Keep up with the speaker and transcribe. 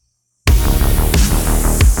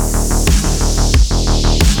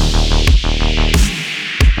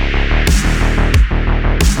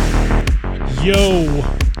Yo,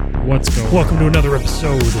 What's going welcome on? to another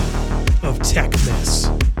episode of Tech Mess.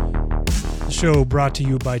 The show brought to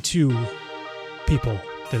you by two people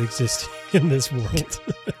that exist in this world.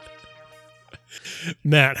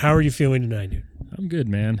 Matt, how are you feeling tonight, dude? I'm good,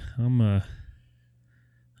 man. I'm a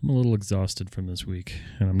little exhausted from this week,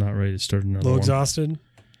 and I'm not ready to start another A little one. exhausted?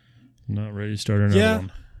 I'm not ready to start another Yeah.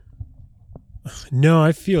 one. No,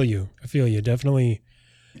 I feel you. Definitely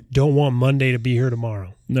don't want Monday to be here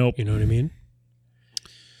tomorrow. Nope. You know what I mean?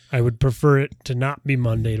 I would prefer it to not be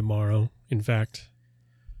Monday tomorrow. In fact,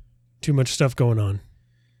 too much stuff going on.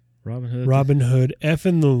 Robin Hood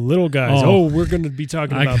effing the little guys. Oh. We're going to be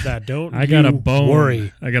talking I- about that. Don't I got a you bone.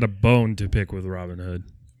 worry. I got a bone to pick with Robin Hood.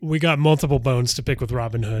 We got multiple bones to pick with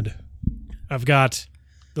Robin Hood. I've got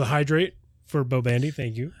the hydrate for Bo Bandy.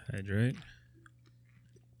 Thank you. Hydrate.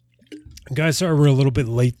 Guys, sorry we're a little bit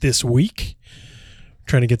late this week.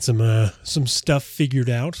 Trying to get some stuff figured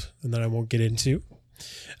out and that I won't get into.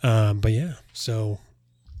 But yeah, so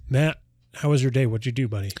Matt, how was your day? What'd you do,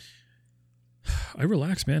 buddy? I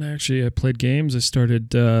relaxed, man. I played games. I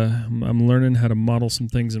started. I'm learning how to model some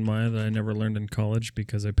things in Maya that I never learned in college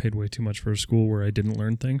because I paid way too much for a school where I didn't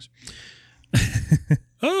learn things.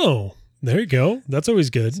 Oh, there you go. That's always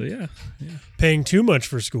good. So yeah, Paying too much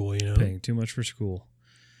for school, you know. paying too much for school.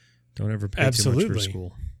 Don't ever pay too much Absolutely. for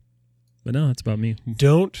school. But no, it's about me.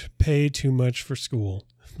 Don't pay too much for school.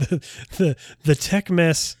 The Tech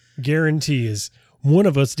Mess guarantee is one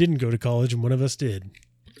of us didn't go to college and one of us did.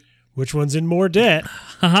 Which one's in more debt?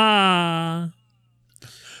 Ha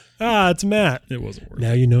It's Matt. It wasn't worth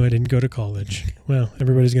Now you know I didn't go to college. Well,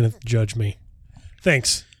 everybody's going to judge me.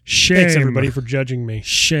 Thanks. Shame. Thanks, everybody, for judging me.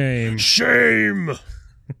 Shame. Shame!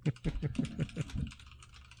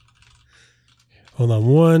 Hold on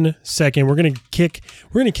 1 second. We're gonna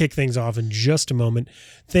kick things off in just a moment.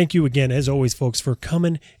 Thank you again, as always, folks, for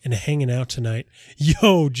coming and hanging out tonight.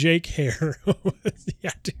 Yo, Jake hair.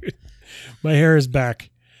 Yeah, dude. My hair is back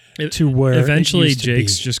to where Eventually, it used to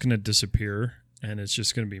Jake's be. just going to disappear, and it's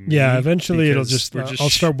just going to be me. Yeah, eventually it'll because just, we're I'll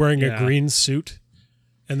start wearing yeah, a green suit,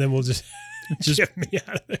 and then we'll just Just- get me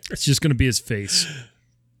out of there. It's just going to be his face.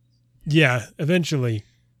 Yeah, eventually.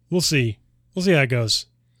 We'll see. We'll see how it goes.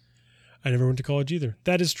 I never went to college either.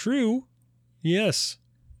 That is true. Yes.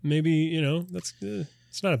 Maybe, that's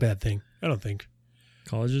it's not a bad thing. I don't think.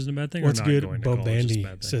 College isn't a bad thing. What's or not good? Going to Bo college is a Bandy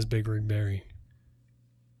bad thing? says Big Rig Berry.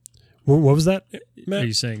 What was that, Matt? Are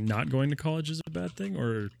you saying not going to college is a bad thing,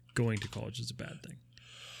 or going to college is a bad thing?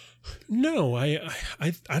 No, I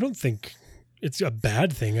don't think it's a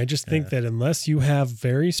bad thing. I just think that unless you have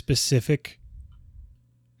very specific,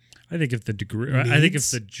 I think if the degree, I think if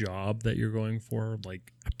Needs? the job that you're going for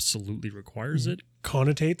like absolutely requires it,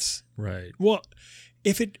 connotates. right? Well,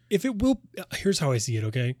 if it will, here's how I see it.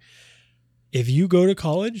 Okay, if you go to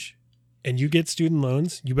college and you get student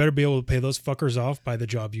loans, you better be able to pay those fuckers off by the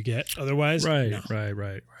job you get. Otherwise, Right, no.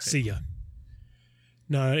 right. See ya.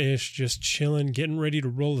 Nah, ish, just chilling, getting ready to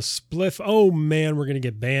roll a spliff. Oh man, we're gonna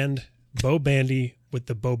get banned. Bo Bandy with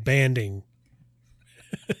the Bo Banding.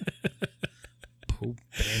 Bo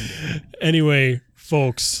Bandy. Anyway,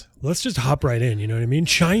 folks, let's just hop right in. You know what I mean?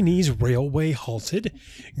 Chinese railway halted.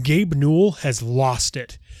 Gabe Newell has lost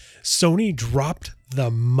it. Sony dropped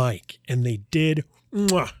the mic, and they did.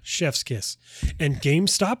 Mwah, chef's kiss. And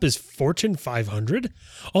GameStop is Fortune 500.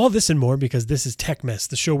 All this and more because this is Tech Mess,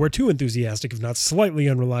 the show where two enthusiastic, if not slightly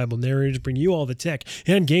unreliable narrators bring you all the tech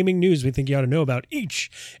and gaming news we think you ought to know about each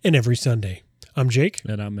and every Sunday. I'm Jake.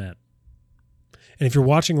 And I'm Matt. And if you're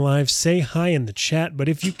watching live, say hi in the chat. But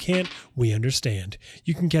if you can't, we understand.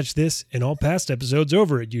 You can catch this and all past episodes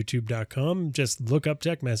over at youtube.com. Just look up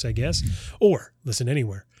Tech Mess, I guess, or listen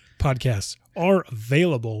anywhere. Podcasts are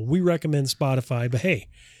available. We recommend Spotify, but hey,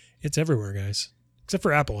 it's everywhere, guys. Except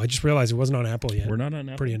for Apple. I just realized it wasn't on Apple yet. We're not on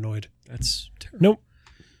Apple. Pretty annoyed. That's terrible.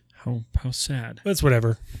 Nope. How sad. That's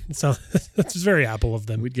whatever. It's not, that's very Apple of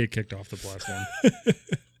them. We'd get kicked off the platform.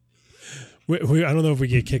 I don't know if we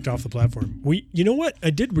get kicked off the platform. You know what?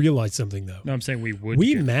 I did realize something, though. No, I'm saying we would.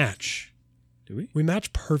 We get, match. do we? We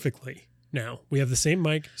match perfectly. Now, we have the same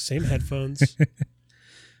mic, same headphones.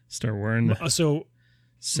 Start wearing the So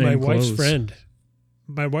same my clothes.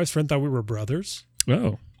 wife's friend thought we were brothers.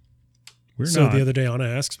 Oh, we're So not. the other day, Anna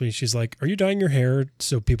asked me, she's like, "Are you dyeing your hair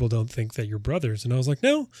so people don't think that you're brothers?" And I was like,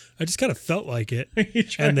 "No, I just kind of felt like it."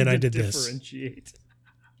 And then I did this. differentiate.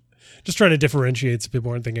 Just trying to differentiate so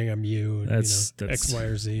people aren't thinking I'm you. And, That's X, Y,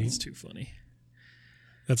 or Z. It's too funny.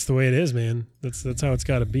 That's the way it is, man. That's how it's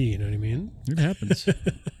got to be. You know what I mean? It happens.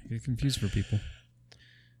 Get confused for people.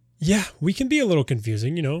 Yeah, we can be a little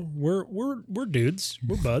confusing. We're dudes.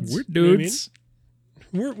 We're buds. We're You know what I mean? dudes.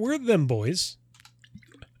 We're them boys.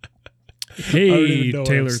 Hey, know what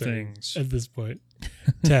Taylor I'm saying things. at this point.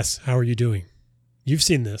 Tess, how are you doing? You've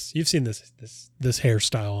seen this. You've seen this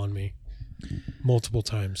hairstyle on me multiple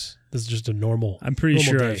times. This is just a normal. I'm pretty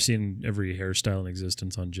normal sure day. I've seen every hairstyle in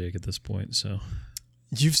existence on Jake at this point. So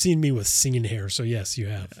You've seen me with singing hair, so yes, you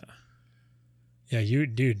have. Yeah, you,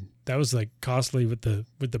 dude. That was like costly with the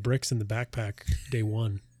bricks in the backpack day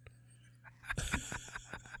one.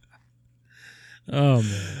 Oh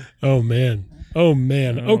man. Oh man. Oh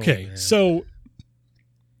man. Oh, Okay, man. so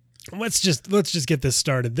let's just get this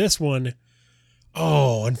started. This one,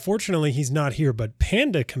 oh, unfortunately he's not here, but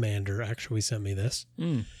Panda Commander actually sent me this.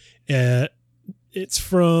 It's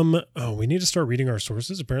from, we need to start reading our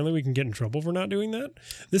sources. Apparently we can get in trouble for not doing that.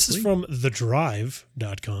 This is from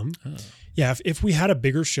thedrive.com. Oh, Yeah, if we had a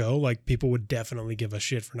bigger show, like, people would definitely give us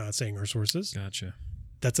shit for not saying our sources. gotcha.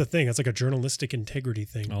 That's a thing. That's like a journalistic integrity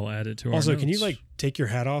thing. I'll add it to our Also, can you notes. like take your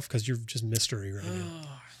hat off because you're just mystery right now?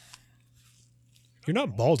 You're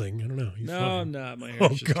not balding. I don't know. You're No, fine. I'm not. My hair.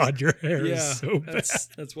 Oh God, your hair Yeah, is so bad.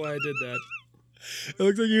 that's why I did that. It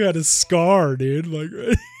looks like you had a scar, dude. Like,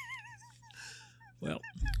 Well,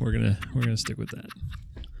 we're gonna stick with that.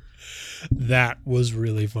 that was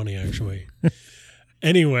really funny, actually.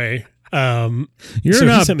 Anyway, You're so he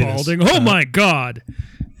not sent me this. balding. Oh my god.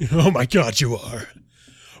 Oh my God, you are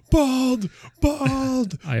bald.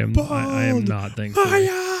 I am Bald. not thankful. My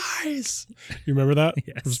eyes. You remember that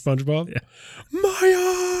Yes. from SpongeBob? Yeah.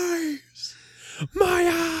 My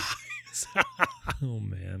eyes. Oh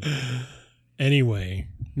man. Anyway,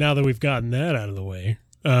 now that we've gotten that out of the way,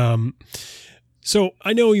 so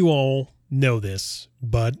I know you all know this,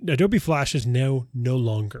 but Adobe Flash is now no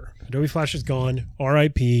longer. Adobe Flash is gone.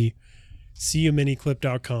 RIP. See you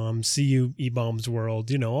miniclip.com. See you eBombs World.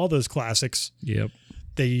 You know, all those classics Yep.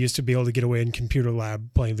 that you used to be able to get away in computer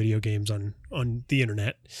lab playing video games on the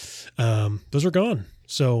internet. Those are gone.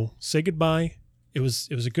 So say goodbye. It was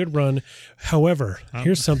a good run. However,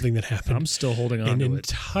 here's something that happened. I'm still holding on to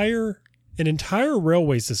it. An entire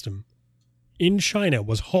railway system in China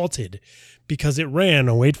was halted because it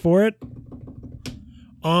ran, wait for it,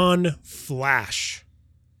 on Flash.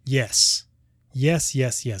 Yes.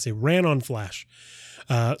 It ran on Flash.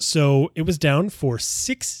 So it was down for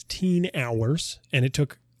 16 hours, and it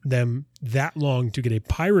took them that long to get a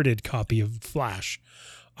pirated copy of Flash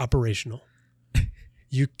operational.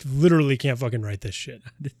 You literally can't fucking write this shit.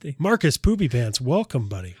 Marcus Poopy Pants, welcome,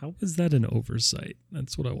 buddy. How is that an oversight?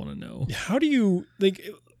 That's what I want to know. How do you, like,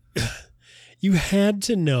 you had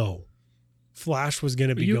to know Flash was going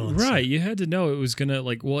to be gone. Right. You had to know it was going to,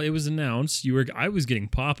 like, well, it was announced. I was getting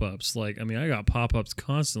pop-ups. Like, I mean, I got pop-ups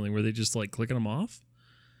constantly. Were they just, like, clicking them off?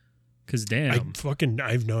 Because, damn.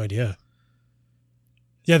 I have no idea.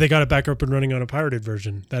 Yeah, they got it back up and running on a pirated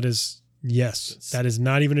version. That is, yes, that is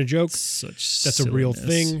not even a joke. That's a real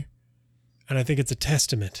thing. And I think it's a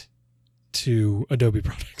testament to Adobe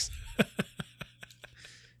products.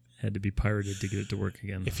 Had to be pirated to get it to work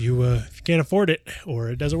again. If you can't afford it or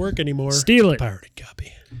it doesn't work anymore, Steal it. Pirated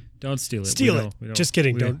copy. Don't steal it. Steal We it. don't- Just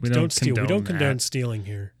kidding. we Don't steal. We don't that. condone stealing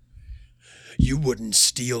here. You wouldn't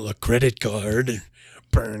steal a credit card.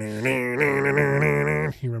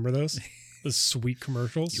 You remember those? Those sweet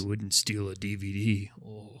commercials? You wouldn't steal a DVD.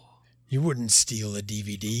 Oh. You wouldn't steal a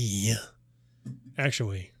DVD.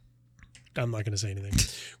 Actually, I'm not going to say anything.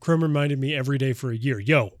 Chrome reminded me every day for a year.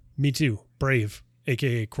 Yo, me too. Brave,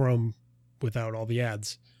 a.k.a. Chrome without all the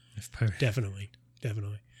ads. Definitely.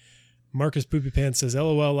 Marcus Poopy Pants says,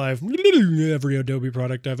 LOL live every Adobe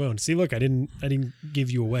product I've owned. See, look, I didn't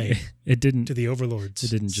give you away It didn't. to the overlords.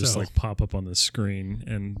 It didn't just So- like pop up on the screen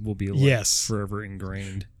and will be like Yes. forever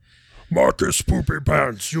ingrained. Marcus Poopy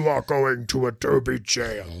Pants, you are going to Adobe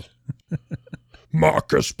jail.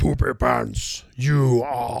 Marcus Poopy Pants, you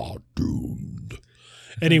are doomed.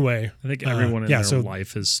 Anyway, I think everyone in yeah, their so-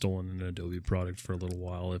 life has stolen an Adobe product for a little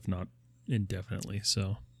while, if not indefinitely.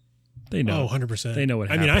 So they know. 100%. They know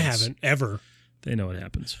what I mean, I happens. haven't ever. They know what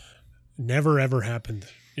happens. Never, ever happened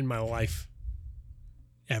in my life.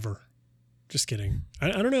 Ever. Just kidding. I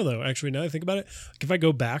don't know, though. Actually, now that I think about it, like if I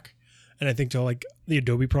go back and I think to like the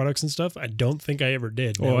Adobe products and stuff, I don't think I ever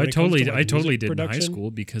did. Now, Oh, when I it comes totally to, like, music did in high production,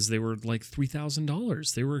 school because they were like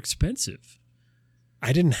 $3,000. They were expensive.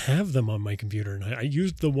 I didn't have them on my computer, and I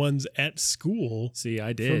used the ones at school See,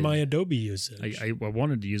 I did. for my Adobe usage. I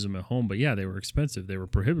wanted to use them at home, but yeah, they were expensive. They were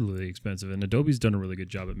prohibitively expensive, and Adobe's done a really good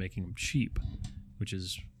job at making them cheap, which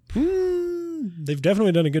is They've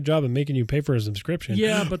definitely done a good job of making you pay for a subscription.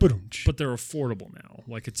 yeah, but Ba-dum-tsh. they're affordable now.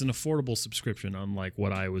 Like it's an affordable subscription, unlike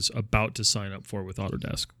what I was about to sign up for with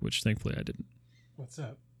Autodesk, which thankfully I didn't. What's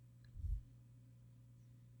up?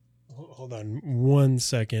 Hold on 1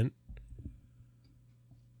 second.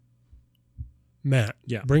 Matt,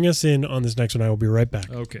 Yeah. bring us in on this next one. I will be right back.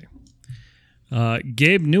 Okay.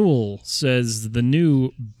 Gabe Newell says the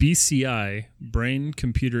new BCI, brain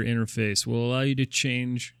computer interface, will allow you to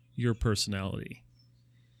change your personality.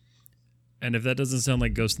 And if that doesn't sound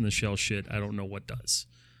like Ghost in the Shell shit, I don't know what does.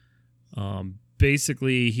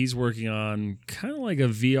 Basically, he's working on kind of like a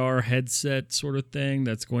VR headset sort of thing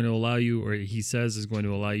that's going to allow you, or he says is going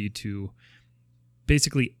to allow you to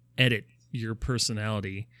basically edit your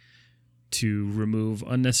personality to remove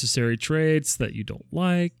unnecessary traits that you don't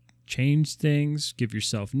like, change things, give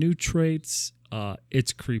yourself new traits.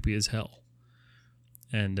 It's creepy as hell.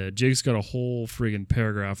 And Jake's got a whole friggin'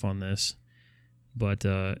 paragraph on this. But,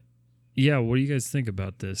 yeah, what do you guys think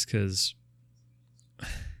about this? Because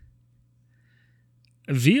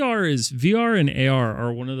VR and AR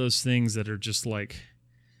are one of those things that are just like,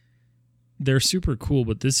 they're super cool,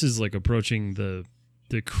 but this is like approaching the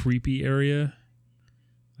creepy area.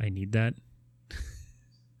 I need that.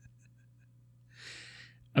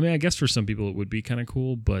 I mean, I guess for some people it would be kind of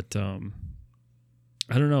cool, but I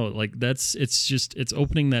don't know. Like it's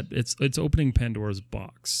opening Pandora's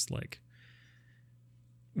box. Like,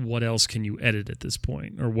 what else can you edit at this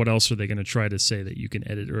point, or what else are they going to try to say that you can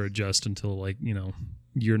edit or adjust until, like, you know,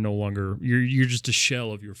 you're no longer you're just a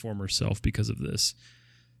shell of your former self because of this.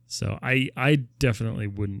 So I definitely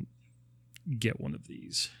wouldn't get one of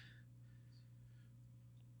these.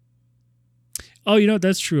 Oh, you know,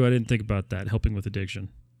 that's true. I didn't think about that. Helping with addiction.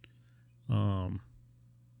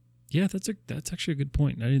 Yeah, that's actually a good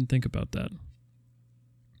point. I didn't think about that.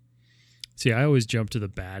 See, I always jump to the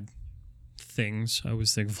bad things. I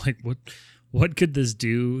always think of, like, what could this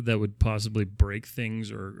do that would possibly break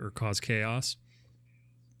things or cause chaos?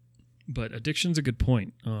 But addiction's a good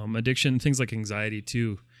point. Addiction, things like anxiety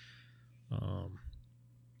too.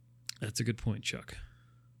 That's a good point, Chuck.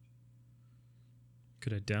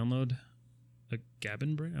 Could I download a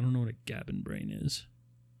Gabbin Brain? I don't know what a Gabbin Brain is.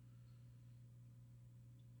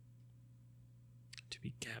 To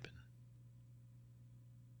be Gabbin.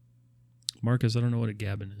 Marcus, I don't know what a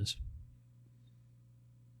Gabbin is.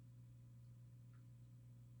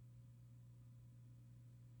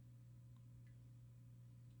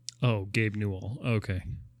 Oh, Gabe Newell. Okay.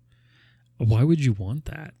 Why would you want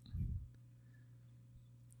that?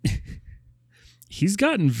 He's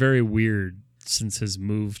gotten very weird since his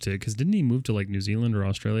move to, because didn't he move to like New Zealand or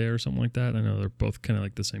Australia or something like that? I know they're both kind of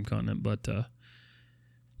like the same continent, but or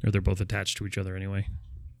they're both attached to each other anyway.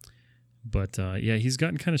 But yeah, he's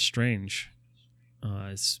gotten kind of strange,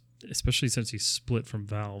 especially since he split from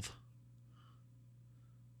Valve.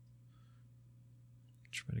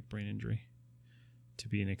 Traumatic brain injury. To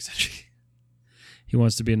be an extension. He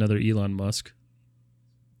wants to be another Elon Musk.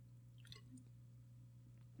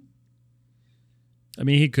 I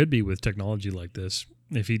mean, he could be with technology like this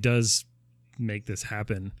if he does make this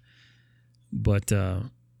happen. But yeah,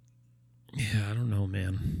 I don't know,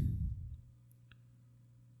 man.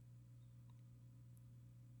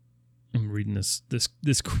 I'm reading this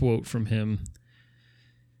quote from him.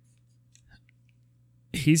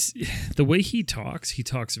 He's the way he talks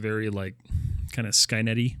very like kind of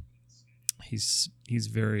Skynet-y. He's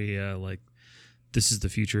very like, this is the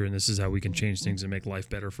future and this is how we can change things and make life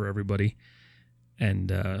better for everybody.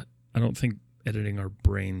 And I don't think editing our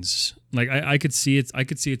brains, like I could see its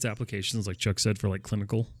applications, like Chuck said, for like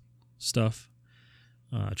clinical stuff,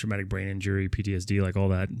 traumatic brain injury, PTSD, like all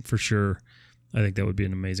that for sure. I think that would be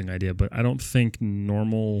an amazing idea, but I don't think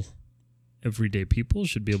normal everyday people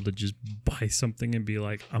should be able to just buy something and be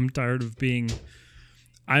like, I'm tired of being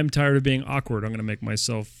awkward. I'm going to make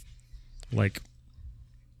myself like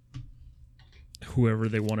whoever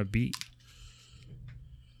they want to be.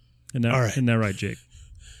 Isn't that right, Jake?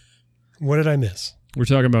 What did I miss? We're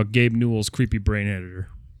talking about Gabe Newell's creepy brain editor.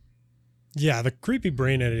 Yeah, the creepy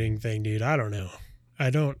brain editing thing, dude. I don't know.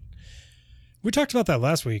 We talked about that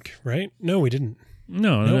last week, right? No, we didn't.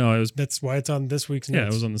 No, it was. That's why it's on this week's notes. Yeah,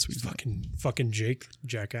 it was on this week's. Fucking Jake,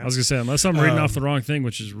 jackass. I was gonna say, unless I'm reading off the wrong thing,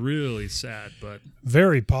 which is really sad, but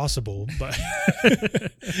very possible. But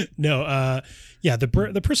no, yeah,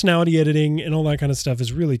 the personality editing and all that kind of stuff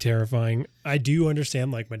is really terrifying. I do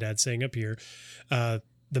understand, like my dad's saying up here, the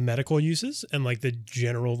medical uses and like the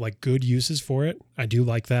general like good uses for it. I do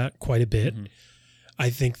like that quite a bit. Mm-hmm. I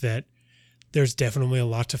think that there's definitely a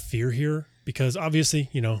lot to fear here because obviously,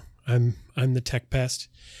 you know, I'm the tech pest.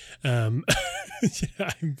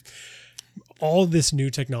 All this new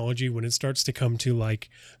technology, when it starts to come to, like,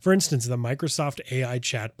 for instance, the Microsoft AI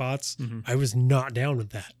chatbots, I was not down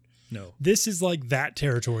with that. No, this is like that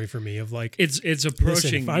territory for me of like it's approaching.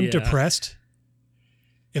 Listen, if I'm depressed,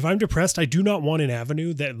 If I'm depressed, I do not want an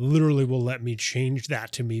avenue that literally will let me change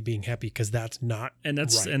that to me being happy, because that's not right. And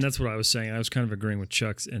that's what I was saying. I was kind of agreeing with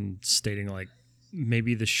Chuck's and stating like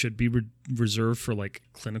maybe this should be reserved for like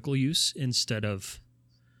clinical use instead of,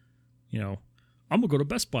 I'm gonna go to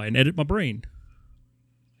Best Buy and edit my brain.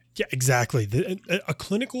 Yeah, exactly. A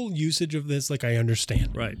clinical usage of this, like, I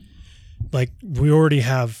understand. Right. Like, we already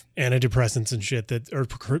have antidepressants and shit that are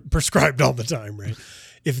prescribed all the time, right?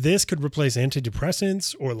 If this could replace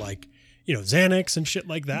antidepressants or like, Xanax and shit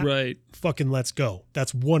like that, Right. fucking let's go.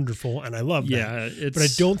 That's wonderful, and I love that. Yeah, But I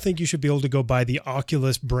don't think you should be able to go buy the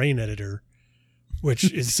Oculus brain editor,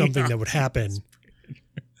 which is something that would happen.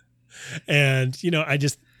 And,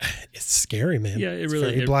 it's scary, man. Yeah, it's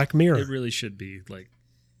very Black Mirror. It really should be like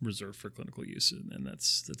reserved for clinical use, and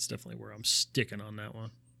that's definitely where I'm sticking on that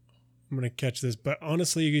one. I'm going to catch this, but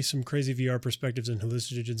honestly, some crazy VR perspectives and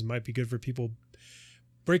hallucinogens might be good for people,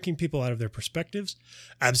 breaking people out of their perspectives.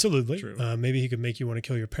 Absolutely. True. Maybe he could make you want to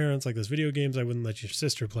kill your parents, like those video games I wouldn't let your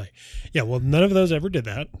sister play. Yeah, well, none of those ever did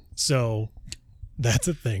that, so that's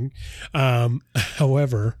a thing.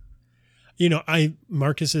 However,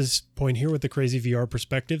 Marcus's point here with the crazy VR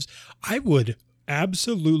perspectives, I would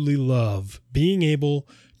absolutely love being able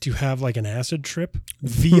to have like an acid trip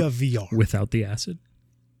via VR. Without the acid?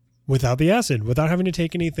 Without the acid, without having to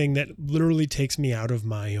take anything that literally takes me out of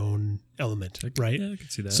my own element, right? Yeah, I can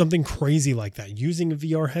see that. Something crazy like that. Using a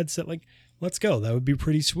VR headset, like, let's go. That would be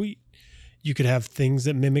pretty sweet. You could have things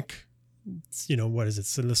that mimic, what is it,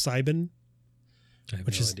 psilocybin,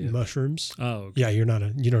 which is mushrooms. Oh, okay. Yeah, you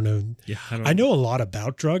don't know. Yeah, I know a lot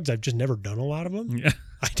about drugs. I've just never done a lot of them. Yeah.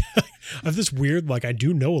 I have this weird, like, I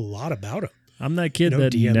do know a lot about them. I'm that kid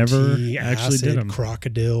that DMT, never actually acid, did them.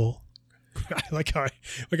 Crocodile. I like how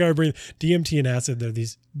I bring DMT and acid. They're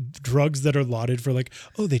these drugs that are lauded for like,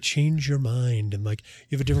 oh, they change your mind and like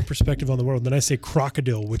you have a different perspective on the world. And then I say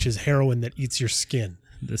crocodile, which is heroin that eats your skin.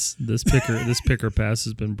 This picker pass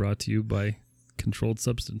has been brought to you by Controlled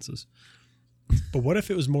Substances. But what if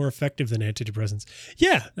it was more effective than antidepressants?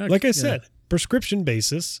 Yeah, like I said, prescription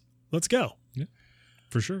basis. Let's go. Yeah,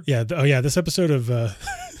 for sure. Yeah. This episode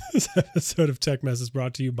of Tech Mess is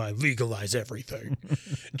brought to you by Legalize Everything.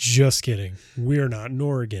 Just kidding. We're not in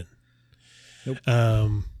Oregon. Nope.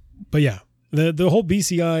 But yeah, the whole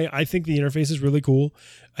BCI, I think the interface is really cool.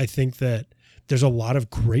 I think that there's a lot of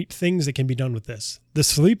great things that can be done with this. The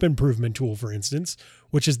sleep improvement tool, for instance,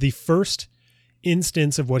 which is the first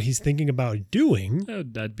instance of what he's thinking about doing.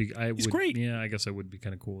 It's great. Yeah, I guess I would be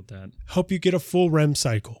kind of cool with that. Help you get a full REM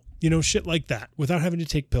cycle. Shit like that, without having to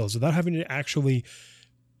take pills, without having to actually,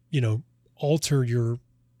 alter your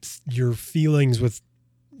feelings with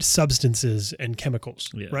substances and chemicals,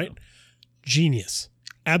 right? Genius.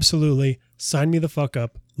 Absolutely. Sign me the fuck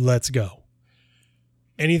up. Let's go.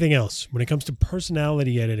 Anything else? When it comes to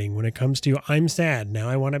personality editing, when it comes to I'm sad, now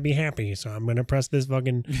I want to be happy, so I'm going to press this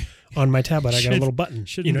fucking on my tablet. I got a little button.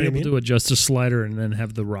 Shouldn't be able to adjust a slider and then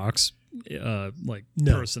have the Rock's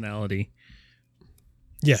personality.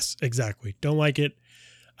 Yes, exactly. Don't like it.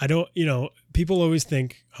 I don't, people always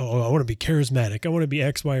think, oh, I want to be charismatic. I want to be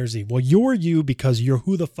X, Y, or Z. Well, you're you because you're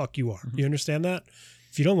who the fuck you are. Mm-hmm. You understand that?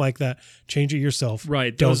 If you don't like that, change it yourself.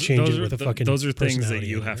 Right. Don't change it with a fucking Those are things that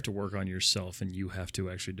you editor. have to work on yourself, and you have to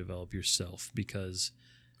actually develop yourself because...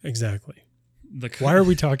 Exactly. Why are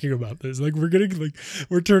we talking about this? Like,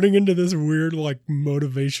 we're turning into this weird, like,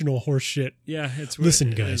 motivational horse shit. Yeah, it's weird.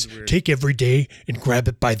 Listen, guys, take every day and grab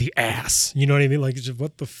it by the ass. You know what I mean? Like, just,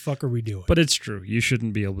 what the fuck are we doing? But it's true. You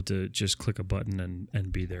shouldn't be able to just click a button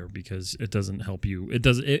and be there because it doesn't help you.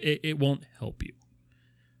 It won't help you.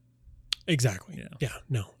 Exactly. Yeah.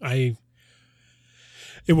 No,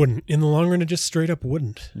 it wouldn't. In the long run, it just straight up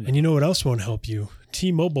wouldn't. No. And you know what else won't help you?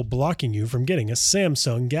 T-Mobile blocking you from getting a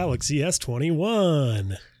Samsung Galaxy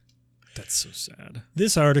S21. That's so sad.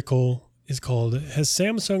 This article is called "Has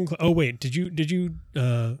Samsung?" Oh wait, did you do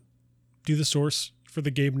the source for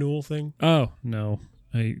the Gabe Newell thing? Oh no,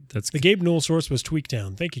 the Gabe Newell source was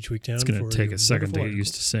Tweaktown. Thank you, Tweaktown. It's going to take a second to get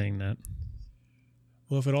used to saying that.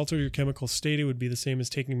 Well, if it altered your chemical state, it would be the same as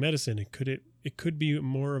taking medicine. It could be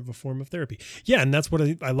more of a form of therapy. Yeah, and that's what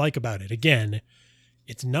I like about it. Again,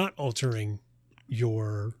 it's not altering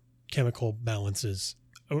your chemical balances.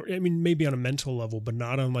 Or, I mean, maybe on a mental level, but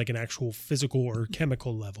not on like an actual physical or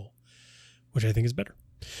chemical level, which I think is better.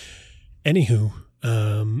 Anywho,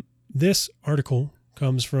 this article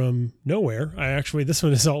comes from nowhere. This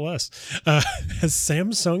one is all us. Has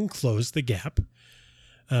Samsung closed the gap?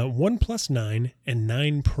 OnePlus 9 and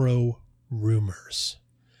 9 Pro rumors.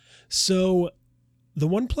 So the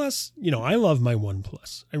OnePlus, I love my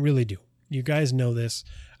OnePlus. I really do. You guys know this.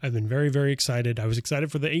 I've been very, very excited. I was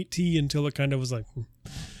excited for the 8T until it kind of was like,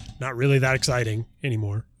 not really that exciting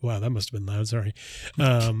anymore. Wow, that must have been loud. Sorry.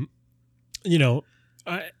 You know,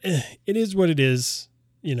 it is what it is.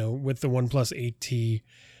 You know, with the OnePlus 8T,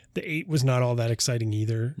 the 8 was not all that exciting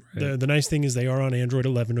either. Right. The nice thing is they are on Android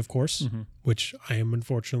 11, of course, which I am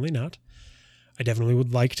unfortunately not. I definitely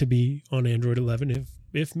would like to be on Android 11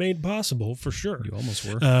 if made possible, for sure. You almost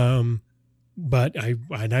were. But I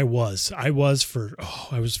was for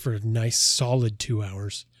a nice solid 2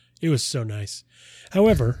 hours. It was so nice.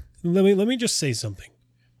 However, let me just say something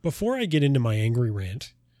before I get into my angry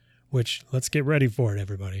rant, which let's get ready for it,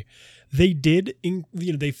 everybody. They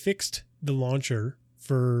they fixed the launcher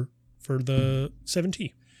for the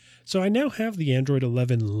 7T. So I now have the Android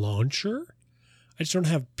 11 launcher. I just don't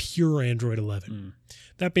have pure Android 11.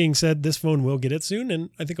 That being said, this phone will get it soon, and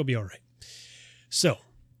I think I'll be all right. So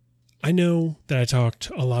I know that I talked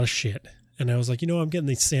a lot of shit, and I was like, I'm getting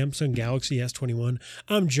the Samsung Galaxy S21.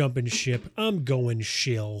 I'm jumping ship. I'm going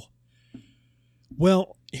shill.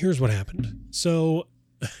 Well, here's what happened. So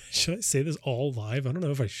should I say this all live? I don't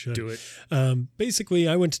know if I should. Do it. Basically,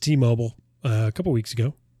 I went to T-Mobile a couple weeks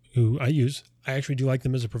ago, who I use. I actually do like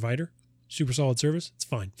them as a provider. Super solid service. It's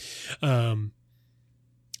fine.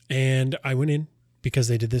 And I went in because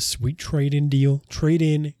they did this sweet trade-in deal. Trade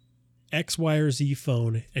in X, Y, or Z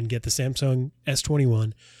phone and get the Samsung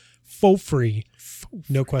S21 for free.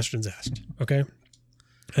 No questions asked. Okay?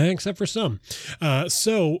 Except for some.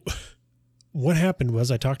 So what happened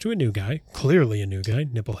was I talked to a new guy, clearly a new guy,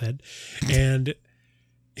 Nipplehead, and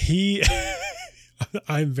he...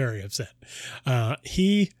 I'm very upset.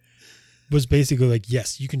 He was basically like,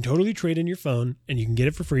 yes, you can totally trade in your phone and you can get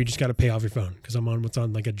it for free. You just got to pay off your phone because I'm on what's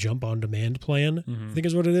on like a jump on demand plan, I think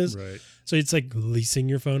is what it is. Right. So it's like leasing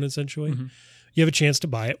your phone essentially. You have a chance to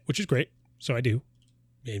buy it, which is great. So I do,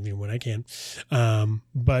 maybe when I can.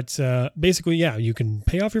 But basically, yeah, you can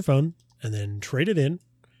pay off your phone and then trade it in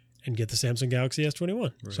and get the Samsung Galaxy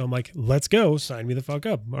S21. Right. So I'm like, let's go. Sign me the fuck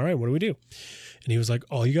up. All right, what do we do? And he was like,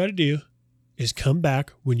 all you got to do is come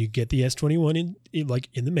back when you get the S21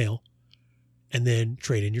 in the mail and then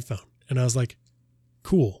trade in your phone. And I was like,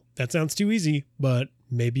 cool. That sounds too easy, but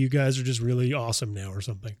maybe you guys are just really awesome now or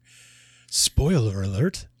something. Spoiler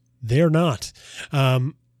alert, they're not.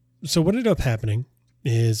 So what ended up happening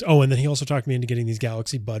is, and then he also talked me into getting these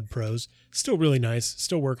Galaxy Bud Pros. Still really nice.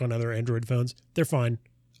 Still work on other Android phones. They're fine.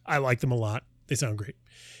 I like them a lot. They sound great.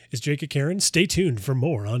 It's Jake and Karen. Stay tuned for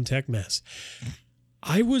more on Tech Mess.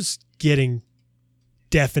 I was getting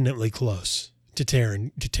definitely close to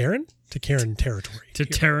Karen territory. To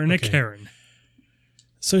Terran a Karen.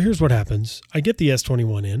 So here's what happens. I get the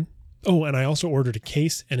S21 in. Oh, and I also ordered a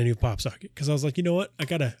case and a new pop socket because I was like, you know what? I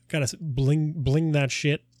gotta bling that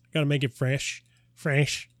shit. Gotta make it fresh.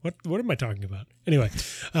 What am I talking about? Anyway,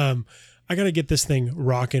 I gotta get this thing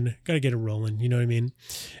rocking. Gotta get it rolling. You know what I mean?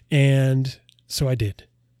 And so I did.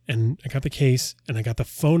 And I got the case and I got the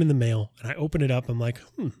phone in the mail and I open it up. I'm like,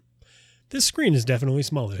 this screen is definitely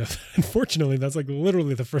smaller. Unfortunately, that's like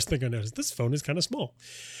literally the first thing I noticed. This phone is kind of small.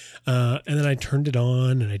 And then I turned it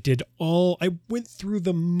on and I went through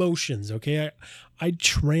the motions. Okay. I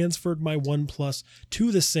transferred my OnePlus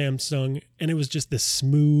to the Samsung and it was just this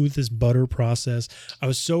smooth, this butter process. I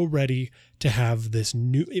was so ready to have this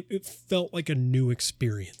it felt like a new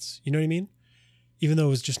experience. You know what I mean? Even though it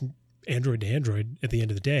was just Android to Android at the end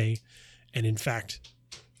of the day. And in fact,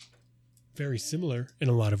 very similar in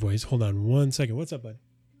a lot of ways. Hold on one second. What's up, bud?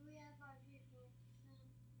 Do we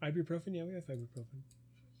have ibuprofen? Ibuprofen? Yeah, we have ibuprofen.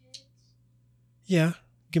 Yeah.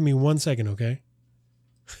 Give me 1 second, okay?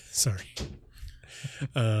 Sorry.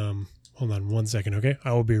 Hold on 1 second, okay?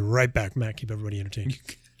 I will be right back. Matt, keep everybody entertained.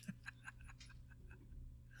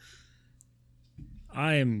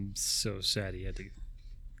 I am so sad he had to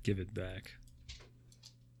give it back.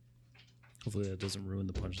 Hopefully that doesn't ruin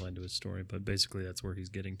the punchline to his story, but basically that's where he's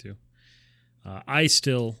getting to. I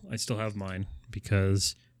still have mine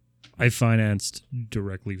because I financed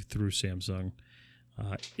directly through Samsung.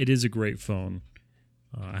 It is a great phone.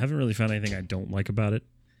 I haven't really found anything I don't like about it.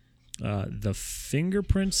 The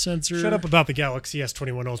fingerprint sensor. Shut up about the Galaxy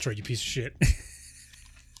S21 Ultra, you piece of shit.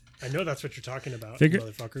 I know that's what you're talking about,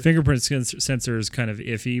 motherfucker. Fingerprint sensor is kind of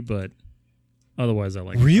iffy, but otherwise I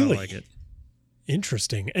like it. Really? I like it.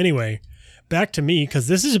 Interesting. Anyway, back to me, because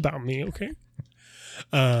this is about me, okay?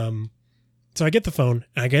 So I get the phone,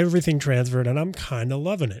 and I get everything transferred, and I'm kind of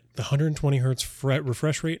loving it. The 120 hertz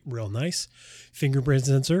refresh rate, real nice. Fingerprint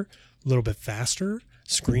sensor, a little bit faster.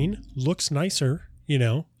 Screen looks nicer. You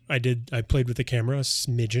know, I played with the camera a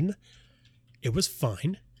smidgen. It was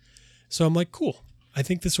fine. So I'm like, cool. I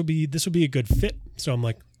think this will be a good fit. So I'm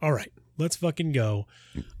like, all right, let's fucking go.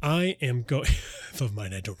 I am going. If of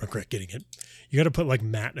mine, I don't regret getting it. You got to put like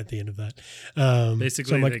Matt at the end of that. Basically,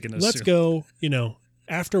 so I'm they like, can let's assume. go. You know,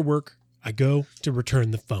 after work, I go to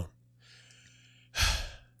return the phone.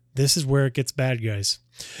 This is where it gets bad, guys.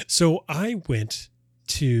 So I went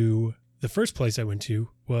to the first place I went to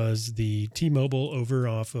was the T-Mobile over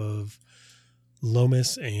off of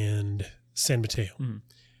Lomas and San Mateo. Mhm.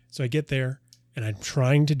 So I get there and I'm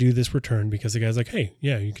trying to do this return because the guy's like, hey,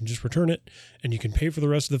 yeah, you can just return it and you can pay for the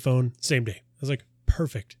rest of the phone same day. I was like,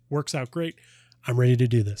 perfect. Works out great. I'm ready to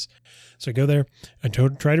do this. So I go there. I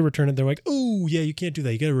try to return it. They're like, oh, yeah, you can't do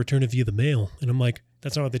that. You got to return it via the mail. And I'm like,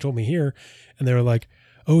 that's not what they told me here. And they were like,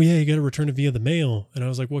 oh, yeah, you got to return it via the mail. And I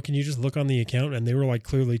was like, well, can you just look on the account? And they were like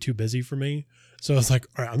clearly too busy for me. So I was like,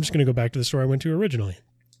 all right, I'm just going to go back to the store I went to originally.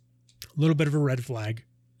 A little bit of a red flag,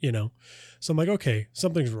 you know. So I'm like, okay,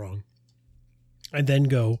 something's wrong. I then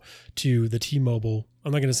go to the T-Mobile.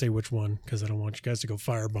 I'm not going to say which one because I don't want you guys to go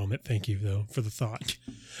firebomb it. Thank you, though, for the thought.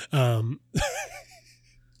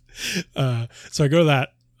 So I go to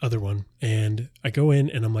that other one and I go in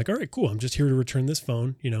and I'm like, all right, cool. I'm just here to return this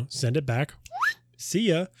phone, you know, send it back. See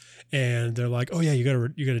ya. And they're like, oh, yeah, you got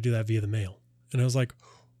to do that via the mail. And I was like,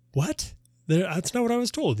 what? That's not what I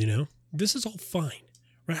was told, you know. This is all fine.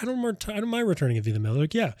 Right? I don't mind returning it via the mail. They're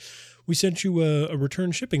like, yeah, we sent you a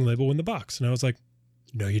return shipping label in the box. And I was like,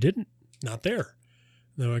 no, you didn't. Not there.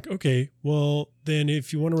 And they're like, okay, well, then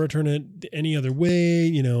if you want to return it any other way,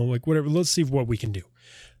 you know, like whatever, let's see what we can do.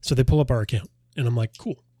 So they pull up our account and I'm like,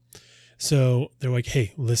 cool. So they're like,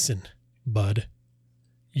 hey, listen, bud,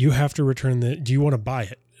 you have to return do you want to buy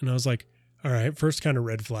it? And I was like, all right, first kind of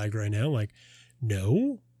red flag right now. Like,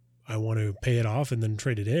 no, I want to pay it off and then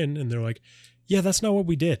trade it in. And they're like, yeah, that's not what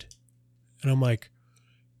we did. And I'm like,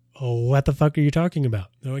 oh, what the fuck are you talking about?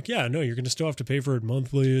 They're like, yeah, no, you're going to still have to pay for it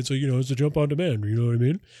monthly. And so, you know, it's a jump on demand. You know what I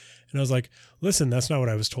mean? And I was like, listen, that's not what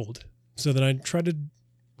I was told. So then I tried to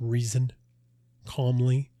reason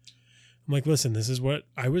calmly. I'm like, listen, this is what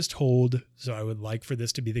I was told. So I would like for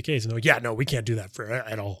this to be the case. And they're like, yeah, no, we can't do that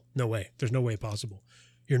at all. No way. There's no way possible.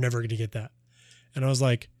 You're never going to get that. And I was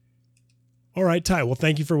like, all right, Ty, well,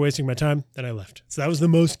 thank you for wasting my time. Then I left. So that was the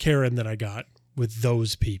most Karen that I got with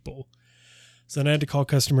those people. So then I had to call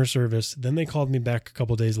customer service. Then they called me back a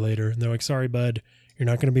couple days later and they're like, sorry, bud, you're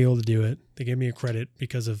not going to be able to do it. They gave me a credit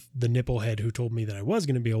because of the nipplehead who told me that I was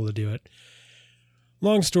going to be able to do it.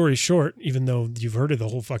 Long story short, even though you've heard of the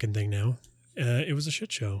whole fucking thing now, it was a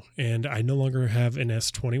shit show and I no longer have an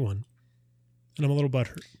S21 and I'm a little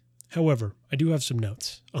butthurt. However, I do have some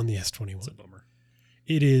notes on the S21. It's a bummer.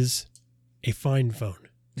 It is a fine phone.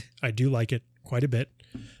 I do like it quite a bit.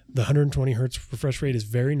 The 120 hertz refresh rate is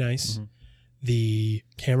very nice. Mm-hmm. The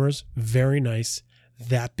camera's very nice.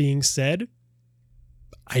 That being said,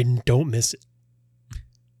 I don't miss it.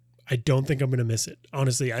 I don't think I'm going to miss it.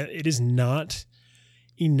 Honestly, it is not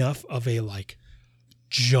enough of a like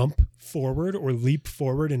jump forward or leap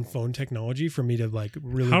forward in phone technology for me to like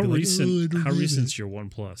really How be like, recent? "Oh, I How don't get recent's it." your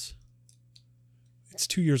OnePlus? It's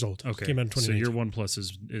 2 years old. Okay, Came out in so 2019. your OnePlus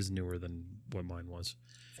is newer than what mine was.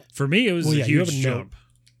 For me, it was Well, a yeah, you huge have a Note. jump.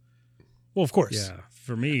 Well, of course. Yeah,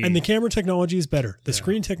 for me, And the camera technology is better. The Yeah.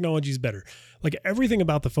 screen technology is better. Like everything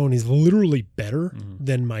about the phone is literally better Mhm.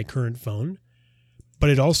 than my current phone, but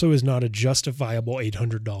it also is not a justifiable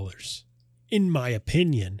 $800, in my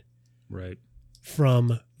opinion, right.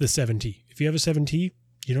 from the 7T. If you have a 7T,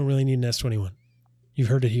 you don't really need an S21. You've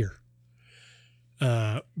heard it here.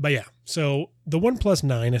 But yeah, so the OnePlus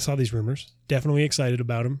 9, I saw these rumors. Definitely excited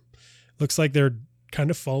about them. Looks like they're kind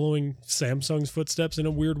of following Samsung's footsteps in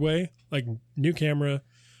a weird way. Like new camera,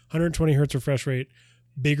 120 hertz refresh rate,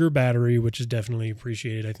 bigger battery, which is definitely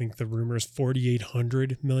appreciated. I think the rumor is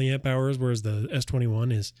 4,800 milliamp hours, whereas the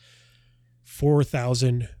S21 is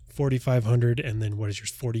 4,000, 4,500, and then what is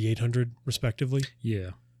yours, 4,800 respectively?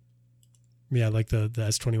 Yeah. Yeah, like the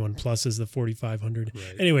S21 Plus is the 4,500.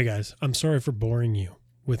 Right. Anyway, guys, I'm sorry for boring you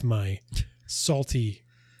with my salty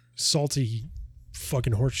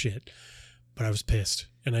fucking horse shit, but I was pissed.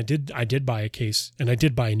 And I did buy a case, and I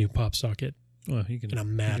did buy a new pop socket, Well, you can. and I'm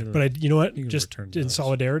you mad. can- But you know what? you can Just return in those.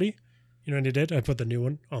 solidarity, you know what I did? I put the new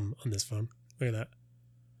one on this phone. Look at that.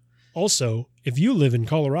 Also, if you live in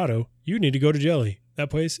Colorado, you need to go to Jelly. That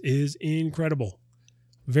place is incredible.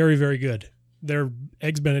 Very, very good. Their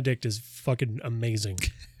Eggs Benedict is fucking amazing.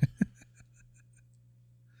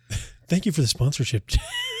 Thank you for the sponsorship.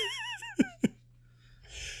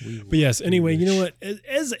 we But yes, anyway, you know wish. what?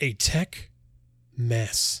 As a tech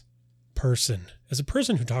mess person, as a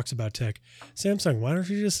person who talks about tech, Samsung, why don't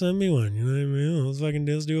you just send me one? You know what I mean? Let's fucking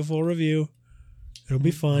just do a full review. It'll be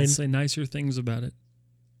I'll fine. say nicer things about it.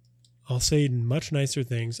 I'll say much nicer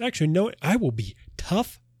things. Actually, no, I will be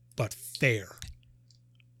tough but fair.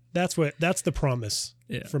 That's the promise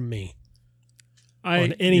Yeah. from me I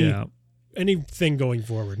on anything going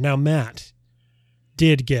forward. Now, Matt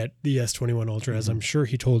did get the S21 Ultra, as I'm sure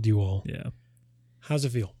he told you all. Yeah. How's it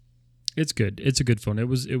feel? It's good. It's a good phone. It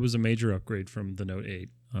was a major upgrade from the Note 8.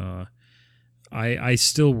 I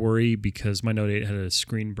still worry because my Note 8 had a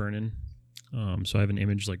screen burn-in. So I have an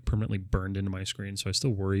image like permanently burned into my screen. So I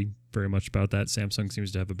still worry very much about that. Samsung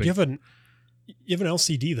seems to have a big... You have an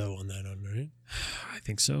LCD though on that one, right? I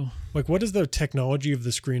think so. Like, what is the technology of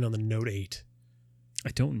the screen on the Note 8? I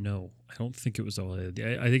don't know. I don't think it was OLED.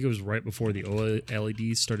 I think it was right before the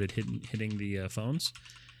OLEDs started hitting the phones.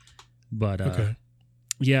 But Okay.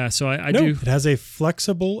 yeah, so I No, do. it has a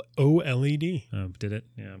flexible OLED. Did it?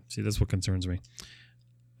 Yeah. See, that's what concerns me.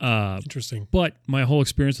 Interesting. But my whole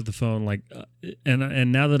experience with the phone, like,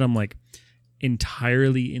 and now that I'm like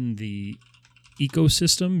entirely in the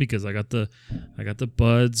ecosystem because I got the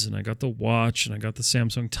Buds and I got the watch and I got the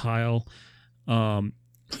Samsung Tile. I'm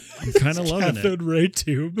kind of loving it. Cathode ray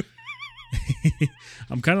tube.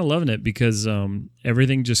 I'm kind of loving it because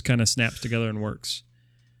everything just kind of snaps together and works.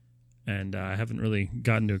 And I haven't really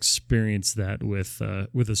gotten to experience that with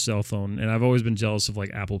a cell phone. And I've always been jealous of like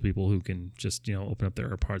Apple people who can just open up their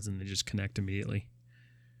AirPods and they just connect immediately.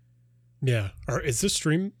 Yeah. Is this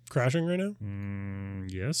stream crashing right now?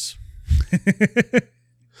 Yes.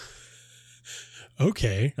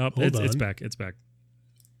 Okay. Oh, Hold on. it's back. It's back.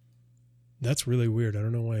 That's really weird. I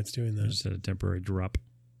don't know why it's doing I that. just had a temporary drop.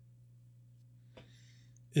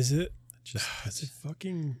 Is it? Just Is it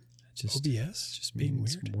fucking just OBS? just being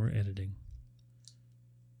means weird. more editing.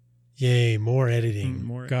 Yay! More editing.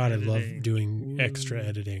 More God, editing. I love doing extra Woo.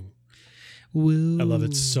 editing. Woo. I love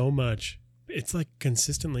it so much. It's like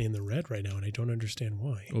consistently in the red right now, and I don't understand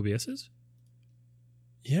why. OBS is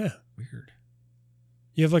Yeah. weird.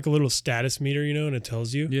 You have like a little status meter, and it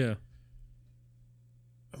tells you. Yeah.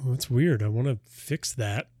 Oh, it's weird. I want to fix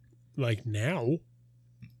that, like now.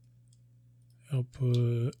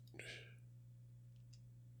 Output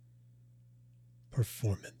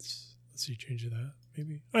performance. Let's see, change that.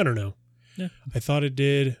 Maybe I don't know. Yeah. I thought it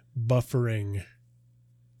did buffering.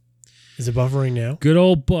 Is it buffering now? Good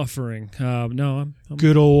old buffering. No, I'm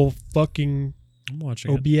Good old fucking I'm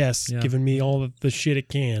watching it. OBS Yeah. giving me all of the shit it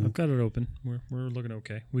can. I've got it open. We're looking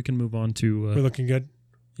okay. We can move on to We're looking good.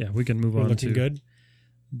 yeah. We can move We're on looking to good.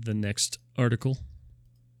 the next article.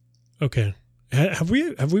 Okay. Have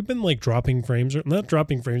we been like dropping frames or not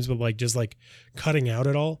dropping frames, but like just like cutting out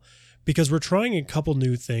at all? Because we're trying a couple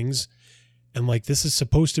new things, and like this is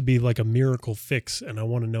supposed to be like a miracle fix, and I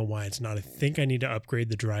want to know why it's not. I think I need to upgrade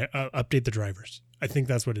update the drivers. I think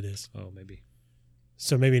that's what it is. Oh, maybe.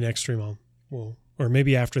 So maybe next stream or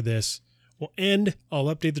maybe after this we'll end. I'll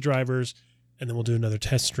update the drivers, and then we'll do another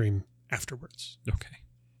test stream afterwards. Okay.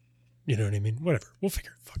 You know what I mean? Whatever. We'll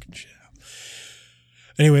figure fucking shit out.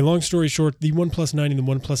 Anyway, long story short, the OnePlus 9 and the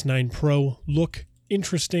OnePlus 9 Pro look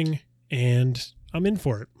interesting, and I'm in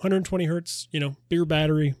for it. 120 hertz, bigger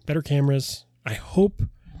battery, better cameras. I hope.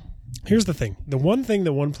 Here's the thing. The one thing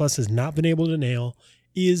that OnePlus has not been able to nail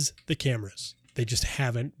is the cameras. They just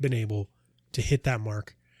haven't been able to hit that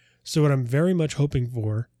mark. So what I'm very much hoping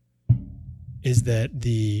for is that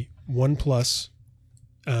the OnePlus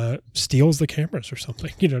steals the cameras or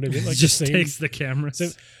something. You know what I mean? Like just the same- takes the cameras. So,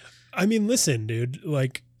 I mean, listen, dude,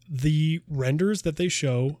 like the renders that they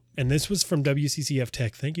show, and this was from WCCF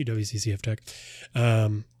Tech. Thank you, WCCF Tech.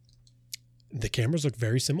 The cameras look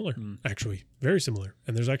very similar, actually. Very similar.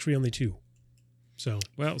 And there's actually only two. So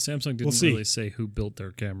well, Samsung didn't We'll see. really say who built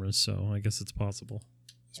their cameras, so I guess it's possible.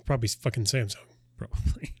 it's probably fucking Samsung.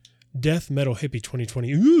 Probably. Death Metal Hippie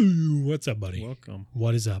 2020. Ooh, what's up, buddy? Welcome.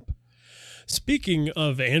 What is up? Speaking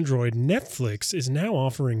of Android, Netflix is now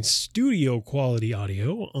offering studio quality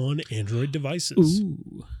audio on Android devices.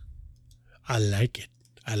 Ooh. I like it.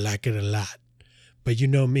 I like it a lot. But you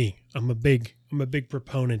know me, I'm a big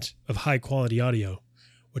proponent of high quality audio,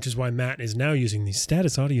 which is why Matt is now using the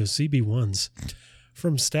Status Audio CB1s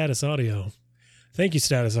from Status Audio. Thank you,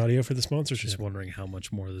 Status Audio, for the sponsorship. Just wondering how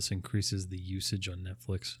much more this increases the usage on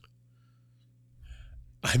Netflix.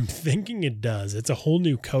 I'm thinking it does. It's a whole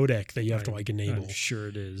new codec that you have to like enable. I'm sure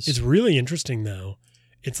it is. It's really interesting though.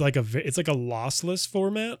 It's like a lossless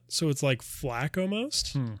format, so it's like FLAC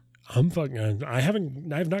almost. I have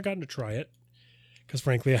not gotten to try it because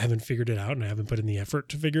frankly I haven't figured it out and I haven't put in the effort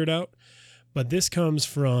to figure it out. But this comes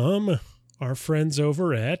from our friends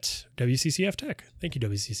over at WCCF Tech. Thank you,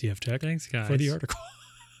 WCCF Tech. Thanks, guys. For the article.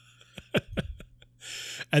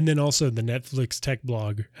 And then also the Netflix Tech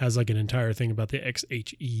blog has like an entire thing about the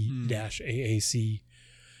XHE-AAC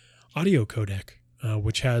audio codec,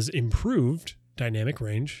 which has improved dynamic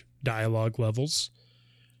range, dialogue levels.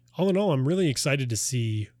 All in all, I'm really excited to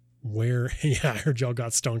see where. Yeah, I heard y'all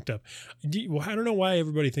got stonked up. Well, I don't know why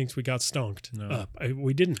everybody thinks we got stonked up.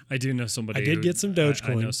 We didn't. I do know somebody. I did get some Dogecoin.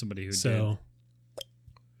 I know somebody who so,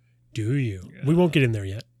 do you? We won't get in there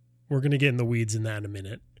yet. We're gonna get in the weeds in that in a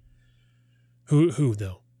minute. Who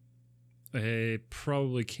though? I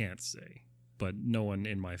probably can't say, but no one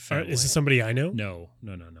in my family. Is it somebody I know? No.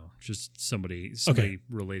 Just somebody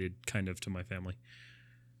related kind of to my family.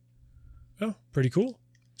 Oh, pretty cool.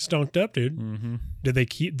 Stonked up, dude. Mm-hmm.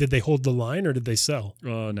 Did they hold the line or did they sell?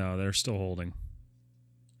 Oh no, they're still holding.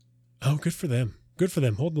 Oh, good for them. Good for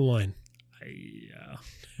them. Hold the line. Yeah,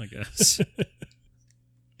 I guess.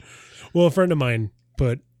 Well, a friend of mine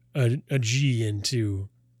put a G into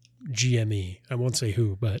GME. I won't say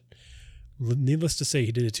who, but needless to say,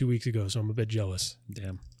 he did it 2 weeks ago, so I'm a bit jealous.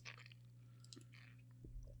 Damn.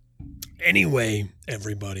 Anyway,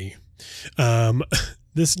 everybody,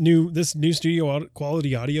 this new studio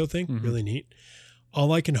quality audio thing, really neat.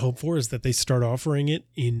 All I can hope for is that they start offering it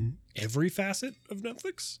in every facet of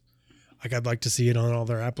Netflix. Like, I'd like to see it on all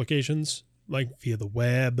their applications, like via the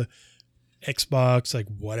web, Xbox, like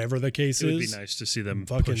whatever the case is. It would be nice to see them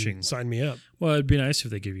fucking pushing. Sign me up. Well, it'd be nice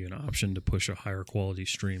if they give you an option to push a higher quality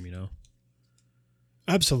stream, you know?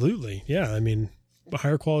 Absolutely. Yeah. I mean, a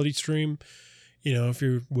higher quality stream, you know, if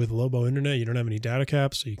you're with Lobo Internet, you don't have any data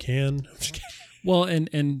caps, so you can. I'm just kidding. Well,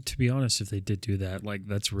 and to be honest, if they did do that, like,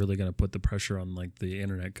 that's really going to put the pressure on, like, the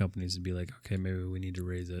internet companies and be like, okay, maybe we need to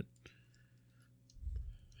raise it.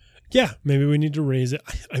 Yeah, maybe we need to raise it.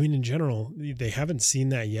 I mean, in general, they haven't seen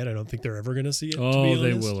that yet. I don't think they're ever going to see it. Oh,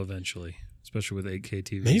 they will eventually, especially with 8K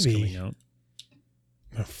TVs coming out.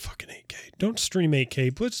 Oh, fucking 8K. Don't stream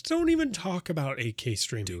 8K. Let's don't even talk about 8K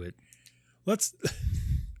streaming. Do it. Let's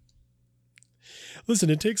listen.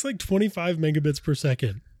 It takes like 25 megabits per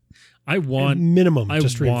second. I want minimum to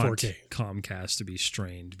stream 4K. Comcast to be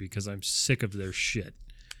strained because I'm sick of their shit.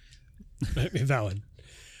 Valid.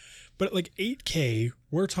 But like 8K,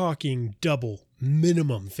 we're talking double,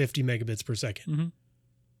 minimum 50 megabits per second.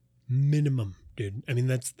 Mm-hmm. Minimum, dude. I mean,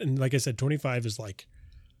 and like I said, 25 is like,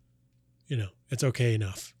 you know, it's okay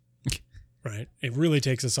enough, right? It really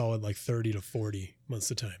takes a solid like 30 to 40 most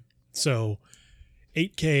of the time. So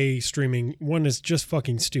 8K streaming, one is just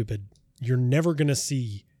fucking stupid. You're never going to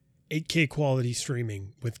see 8K quality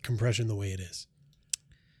streaming with compression the way it is.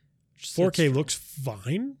 4K looks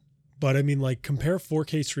fine. But I mean, like, compare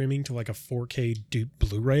 4K streaming to like a 4K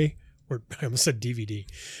Blu-ray, or I almost said DVD,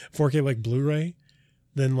 4K like Blu-ray,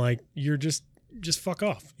 then like you're just fuck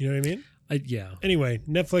off. You know what I mean? Yeah. Anyway,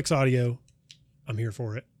 Netflix audio, I'm here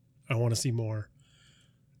for it. I want to see more.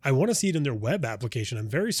 I want to see it in their web application. I'm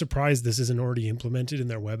very surprised this isn't already implemented in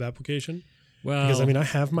their web application. Well, because I mean, I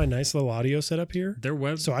have my nice little audio set up here. Their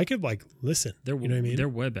web, so I could like listen. You know what I mean? Their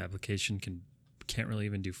web application can't really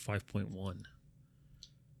even do 5.1.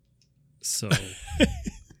 So,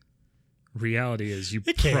 reality is you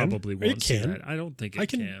probably won't see that. I don't think it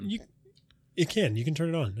can. It can. You can turn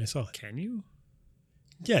it on. I saw it. Can you?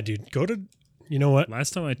 Yeah, dude. Go to. You know what?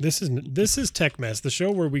 Last time this is Tech Mess, the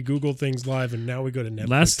show where we Google things live, and now we go to Netflix.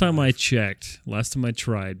 Last time I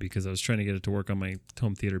tried because I was trying to get it to work on my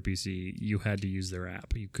home theater PC. You had to use their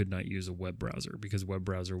app. You could not use a web browser because web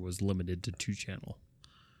browser was limited to 2-channel.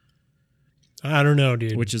 I don't know,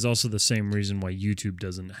 dude. Which is also the same reason why YouTube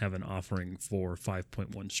doesn't have an offering for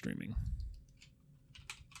 5.1 streaming.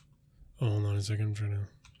 Oh, hold on a second. I'm trying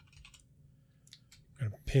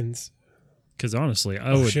to pins. Because honestly,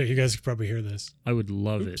 shit, you guys could probably hear this. I would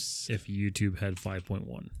love it if YouTube had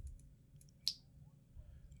 5.1.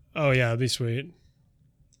 Oh yeah, that'd be sweet.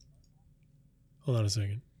 Hold on a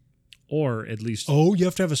second. Or at least. Oh, you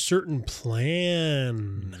have to have a certain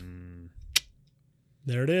plan.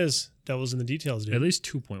 There it is. Devil's in the details, dude. At least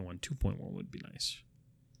 2.1. 2.1 would be nice.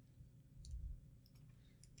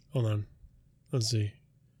 Hold on. Let's see.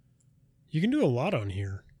 You can do a lot on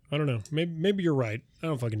here. I don't know. Maybe you're right. I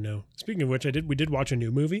don't fucking know. Speaking of which, we did watch a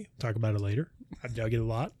new movie. Talk about it later. I dug it a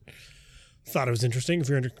lot. Thought it was interesting. If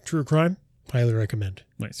you're into true crime, highly recommend.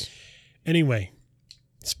 Nice. Anyway,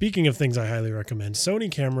 speaking of things I highly recommend,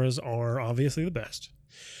 Sony cameras are obviously the best.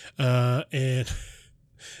 And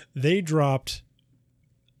they dropped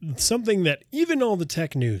something that even all the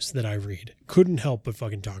tech news that I read couldn't help but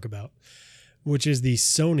fucking talk about, which is the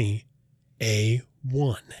Sony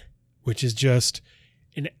A1, which is just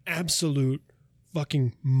an absolute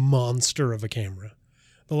fucking monster of a camera.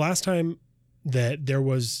 The last time that there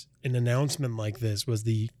was an announcement like this was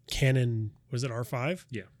the Canon, was it R5?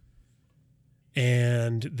 Yeah.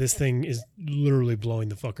 And this thing is literally blowing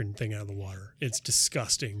the fucking thing out of the water. It's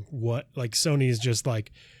disgusting. Sony is just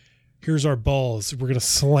like, here's our balls. We're going to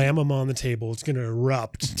slam them on the table. It's going to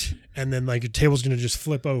erupt. And then like the table's going to just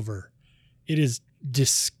flip over. It is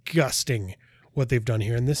disgusting what they've done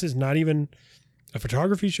here. And this is not even a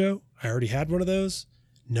photography show. I already had one of those.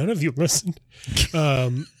 None of you listened.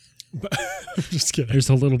 But I'm just kidding. There's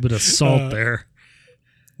a little bit of salt there.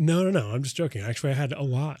 No. I'm just joking. Actually, I had a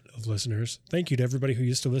lot of listeners. Thank you to everybody who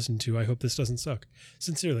used to listen to I Hope This Doesn't Suck.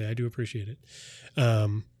 Sincerely, I do appreciate it.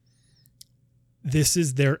 This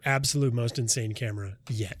is their absolute most insane camera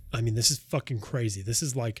yet. I mean, this is fucking crazy. This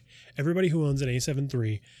is like everybody who owns an A7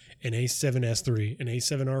 III, an A7S III, an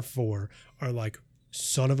A7R4 are like,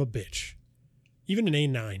 son of a bitch. Even an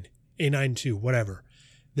A9, A9 II, whatever.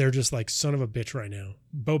 They're just like, son of a bitch right now.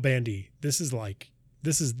 Bo Bandy, this is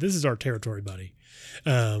our territory, buddy.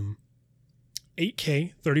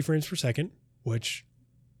 8K, 30 frames per second, which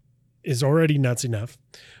is already nuts enough.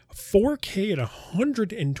 4K at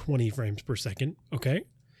 120 frames per second, okay?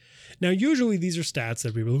 Now, usually these are stats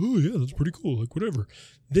that people are like, oh yeah, that's pretty cool, like whatever.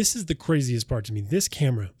 This is the craziest part to me. This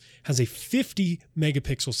camera has a 50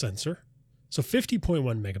 megapixel sensor, so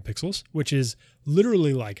 50.1 megapixels, which is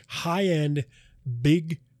literally like high-end,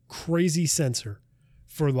 big, crazy sensor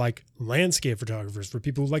for like landscape photographers, for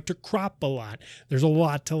people who like to crop a lot. There's a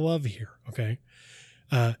lot to love here, okay?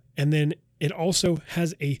 And then it also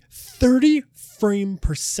has a 30 frame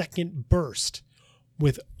per second burst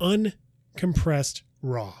with uncompressed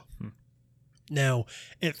RAW. Now,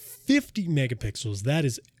 at 50 megapixels, that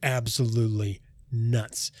is absolutely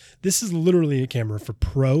nuts. This is literally a camera for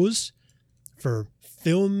pros, for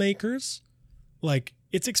filmmakers. Like,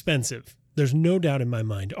 it's expensive. There's no doubt in my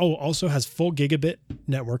mind. Oh, also has full gigabit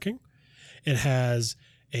networking. It has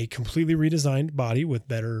a completely redesigned body with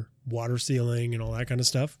better water sealing and all that kind of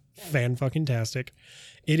stuff. Fan-fucking-tastic.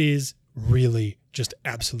 It is really just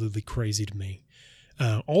absolutely crazy to me.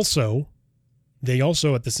 They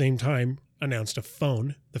also at the same time announced a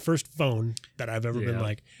phone, the first phone that I've ever been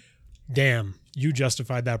like, damn, you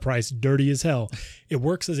justified that price, dirty as hell. It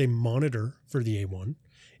works as a monitor for the A1.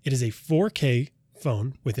 It is a 4K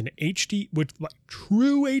phone with an with like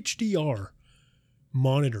true HDR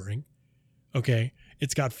monitoring. Okay.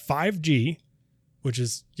 It's got 5G, which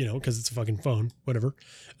is, because it's a fucking phone, whatever.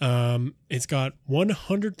 It's got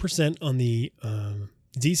 100% on the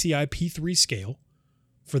DCI P3 scale.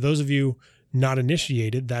 For those of you not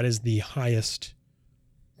initiated, that is the highest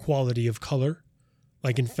quality of color.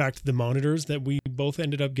 Like, in fact, the monitors that we both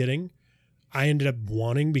ended up getting, I ended up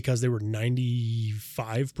wanting because they were 95%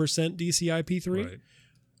 DCI P3 Right.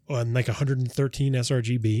 and like 113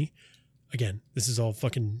 sRGB. Again, this is all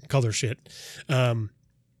fucking color shit.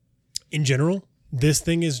 In general, this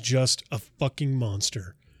thing is just a fucking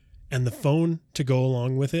monster. And the phone to go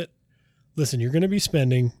along with it, listen, you're going to be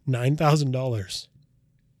spending $9,000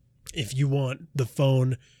 if you want the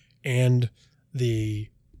phone and the,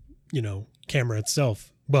 camera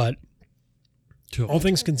itself. But all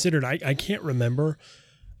things considered, I can't remember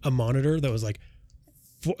a monitor that was like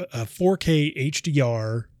 4K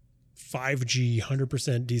HDR, 5G,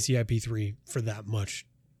 100% DCI P3 for that much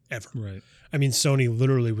ever. Right. I mean, Sony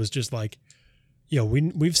literally was just like,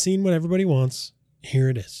 we've seen what everybody wants. Here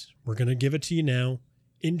it is. We're going to give it to you now.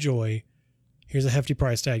 Enjoy. Here's a hefty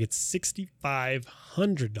price tag. It's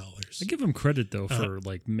 $6,500. I give them credit though for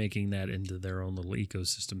like making that into their own little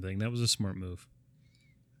ecosystem thing. That was a smart move.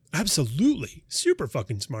 Absolutely. Super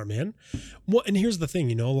fucking smart, man. Well, and here's the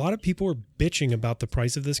thing, a lot of people are bitching about the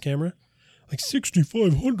price of this camera. Like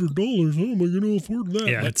 $6,500. How am I going to afford that?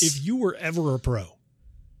 Yeah, but if you were ever a pro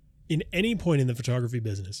in any point in the photography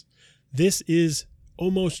business, this is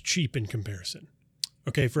almost cheap in comparison.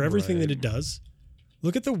 Okay, for everything that it does.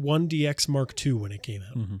 Look at the 1DX Mark II when it came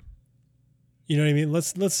out. Mm-hmm. You know what I mean?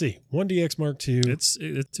 Let's see. 1DX Mark II. It's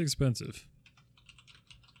expensive.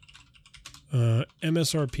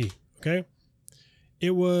 MSRP. Okay.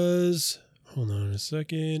 It was, hold on a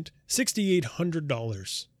second,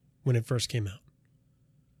 $6,800 when it first came out.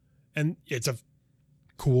 And it's a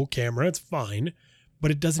cool camera. It's fine. But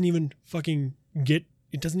it doesn't even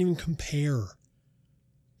it doesn't even compare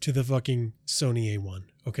to the fucking Sony A1.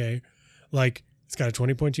 Okay. Like, it's got a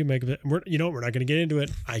 20.2 megapixel. We're not going to get into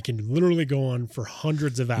it. I can literally go on for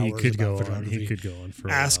hundreds of hours about photography. He could go on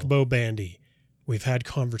for Ask Bo Bandy. We've had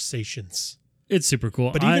conversations. It's super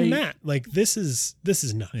cool. But even that, like, this is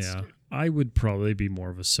nuts. Yeah. I would probably be more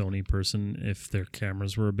of a Sony person if their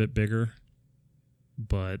cameras were a bit bigger.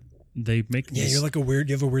 But They make Yeah, these, you have a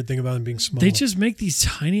weird thing about them being small. they just make these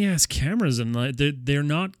tiny ass cameras, and like they're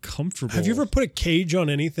not comfortable. Have you ever put a cage on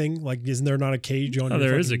anything? Like, isn't there not a cage on? Oh, your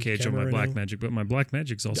there is a fucking cage on camera my right now? Blackmagic, but my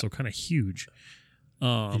Blackmagic's also kind of huge.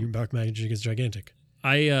 Your Black Magic is gigantic.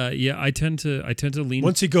 I tend to lean.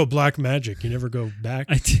 Once you go Black Magic, you never go back.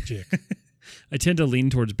 I tend to lean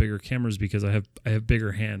towards bigger cameras because I have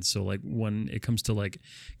bigger hands. So like when it comes to like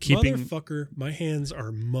keeping, Motherfucker, my hands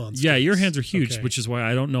are monsters. yeah, your hands are huge, Okay. which is why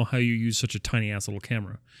I don't know how you use such a tiny ass little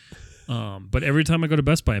camera. But every time I go to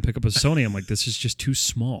Best Buy and pick up a Sony, I'm like, this is just too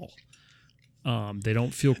small. They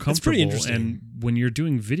don't feel That's comfortable. pretty interesting. And when you're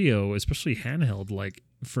doing video, especially handheld, like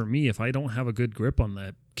for me, if I don't have a good grip on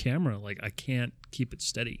that camera, like I can't keep it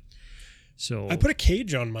steady. So I put a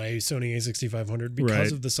cage on my Sony A6500 because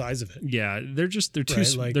Right. of the size of it. yeah, they're too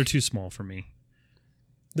Right, like- they're too small for me.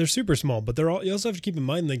 They're super small, but you also have to keep in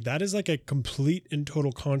mind like that is like a complete and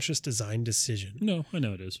total conscious design decision No, I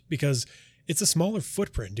know it is. because it's a smaller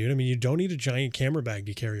footprint, dude. I mean, you don't need a giant camera bag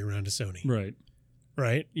to carry around a Sony, Right.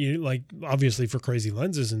 right? You like obviously for crazy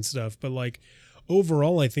lenses and stuff, but like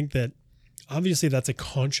overall, I think that obviously that's a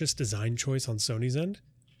conscious design choice on Sony's end.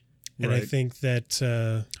 And I Right. think that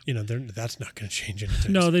that's not going to change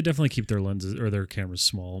anything. No, they definitely keep their lenses or their cameras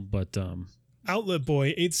small, but Outlet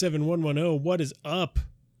Boy 87110, what is up?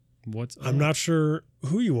 what's I'm not sure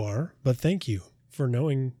who you are, but thank you for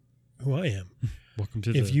knowing who I am. welcome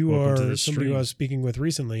to If you welcome to are the somebody who stream. I was speaking with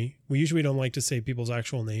recently, we usually don't like to say people's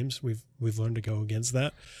actual names. We've learned to go against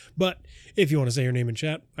that. But if you want to say your name in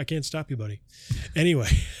chat, I can't stop you, buddy. Anyway,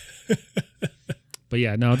 But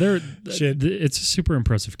yeah, no, Shit. it's a super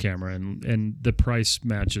impressive camera, and the price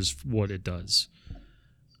matches what it does.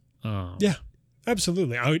 yeah,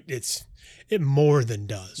 absolutely. It more than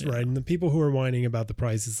does, Yeah. right? And the people who are whining about the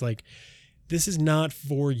price, it's like, this is not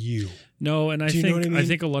for you. No, and I Do you know think what I I mean?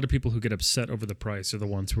 think a lot of people who get upset over the price are the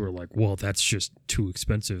ones who are like, "Well, that's just too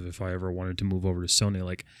expensive. If I ever wanted to move over to Sony,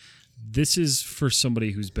 like, this is for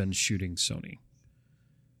somebody who's been shooting Sony.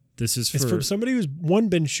 This is It's for somebody who's one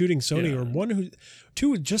been shooting Sony Yeah. or one who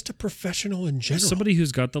two just a professional in general. somebody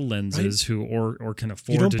who's got the lenses who or can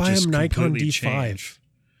afford don't to buy just a Nikon completely D5. change.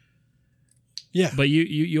 Yeah. But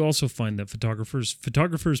you also find that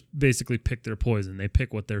photographers basically pick their poison. They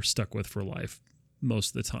pick what they're stuck with for life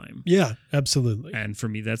most of the time. Yeah, absolutely. And for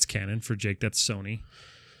me, that's Canon. For Jake, that's Sony.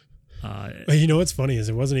 But you know what's funny is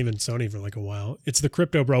it wasn't even Sony for like a while. It's the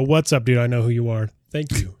Crypto Bro. What's up, dude? I know who you are.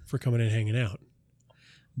 Thank you for coming and hanging out.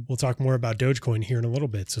 We'll talk more about Dogecoin here in a little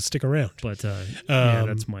bit, so stick around. But yeah,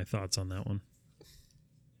 that's my thoughts on that one.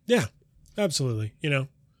 Yeah, absolutely. You know.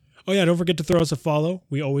 Oh yeah, don't forget to throw us a follow.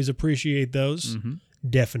 We always appreciate those. Mm-hmm.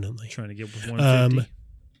 Definitely. Trying to get with 150.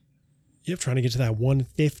 Yep, trying to get to that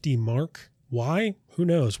 150 mark. Why? Who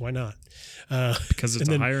knows? Why not? Because it's and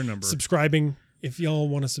a then higher number. Subscribing. If y'all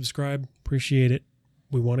want to subscribe, appreciate it.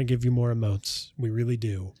 We want to give you more emotes. We really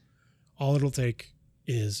do. All it'll take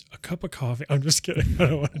is a cup of coffee. I'm just kidding. I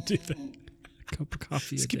don't want to do that. Cup of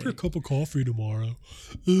coffee. Skip your cup of coffee tomorrow.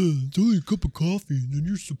 It's only a cup of coffee, and then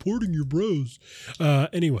you're supporting your bros.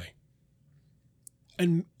 Anyway.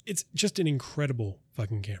 And it's just an incredible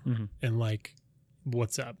fucking camera. Mhm. And like,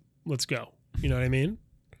 what's up? Let's go. You know what I mean?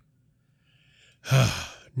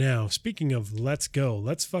 Now, speaking of let's go,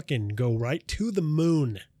 let's fucking go right to the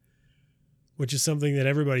moon, which is something that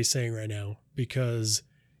everybody's saying right now because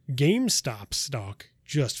GameStop stock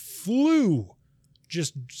just flew,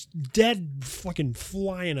 just dead fucking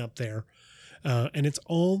flying up there. And it's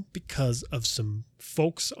all because of some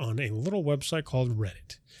folks on a little website called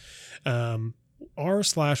Reddit.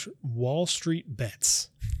 r/Wall Street Bets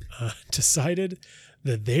decided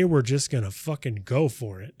that they were just going to fucking go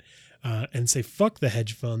for it and say, fuck the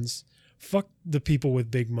hedge funds, fuck the people with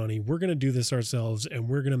big money. We're going to do this ourselves and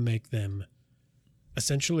we're going to make them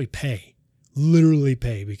essentially pay, literally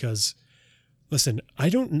pay, because listen, I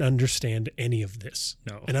don't understand any of this.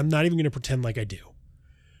 No. And I'm not even going to pretend like I do.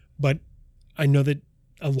 But I know that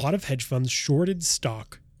a lot of hedge funds shorted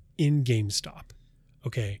stock in GameStop.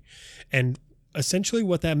 Okay. And essentially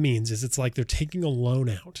what that means is it's like they're taking a loan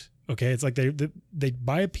out. Okay. It's like they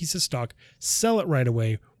buy a piece of stock, sell it right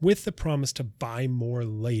away with the promise to buy more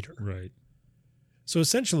later. Right. So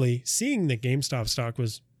essentially, seeing that GameStop stock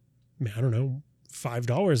was, I don't know,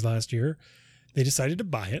 $5 last year, they decided to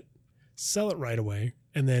buy it, sell it right away,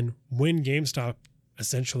 and then when GameStop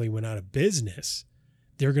essentially went out of business,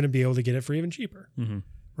 they're going to be able to get it for even cheaper, Mm-hmm.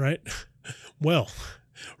 right? Well,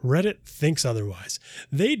 Reddit thinks otherwise.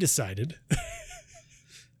 They decided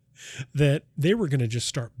that they were going to just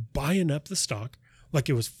start buying up the stock like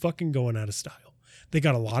it was fucking going out of style. They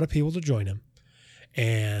got a lot of people to join them,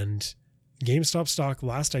 and GameStop stock,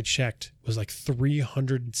 last I checked, was like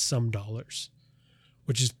 $300 some,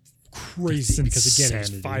 which is crazy because again,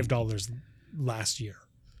 it was $5 last year.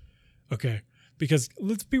 Okay. Because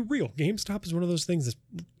let's be real, GameStop is one of those things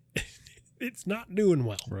that it's not doing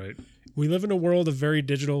well. Right. We live in a world of very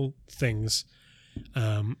digital things.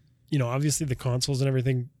 Obviously the consoles and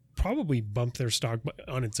everything probably bumped their stock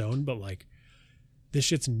on its own, but like this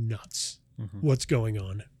shit's nuts. What's going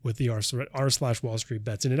on with the r/Wall Street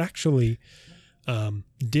bets. And it actually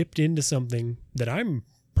dipped into something that I'm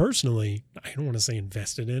personally, I don't want to say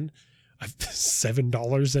invested in. I've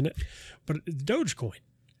 $7 in it, but it's Dogecoin.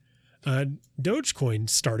 Dogecoin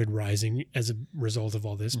started rising as a result of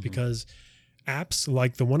all this because apps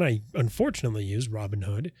like the one I unfortunately use,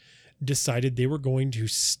 Robinhood, decided they were going to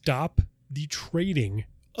stop the trading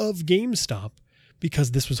of GameStop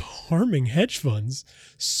because this was harming hedge funds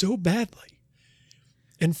so badly.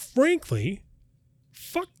 And frankly,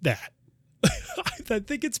 fuck that. I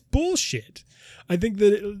think it's bullshit. I think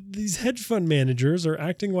that these hedge fund managers are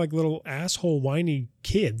acting like little asshole whiny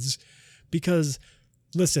kids because,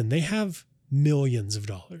 listen, they have millions of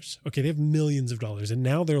dollars. Okay, they have millions of dollars, and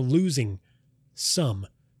now they're losing some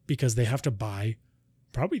because they have to buy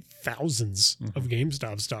probably thousands of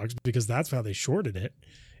GameStop stocks because that's how they shorted it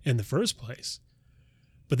in the first place.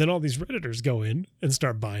 But then all these Redditors go in and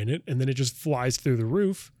start buying it, and then it just flies through the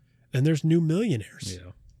roof, and there's new millionaires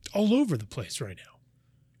all over the place right now.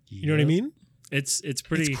 You know what I mean? It's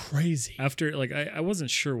pretty crazy. After I wasn't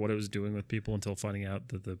sure what it was doing with people until finding out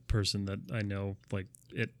that the person that I know, like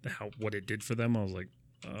what it did for them. I was like,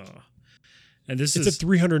 and it's at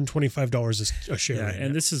 $325 a share. Yeah, right and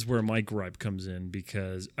now. this is where my gripe comes in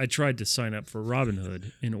because I tried to sign up for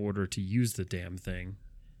Robinhood in order to use the damn thing.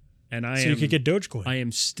 And you could get Dogecoin. I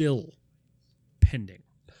am still pending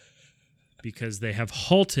because they have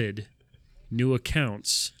halted new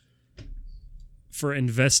accounts for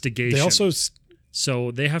investigation. They also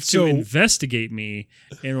so they have to investigate me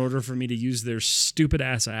in order for me to use their stupid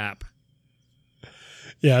ass app.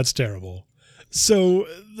 Yeah, it's terrible. So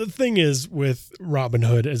the thing is with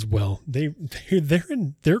Robinhood as well, they're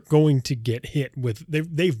going to get hit with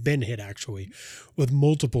they've been hit actually with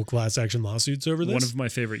multiple class action lawsuits over this. One of my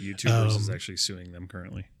favorite YouTubers is actually suing them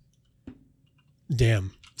currently.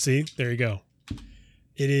 Damn. See, there you go.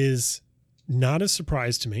 It is not a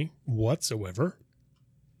surprise to me whatsoever.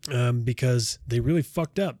 Because they really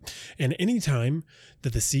fucked up. And anytime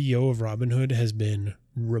that the CEO of Robinhood has been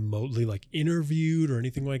remotely like interviewed or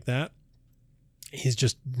anything like that, he's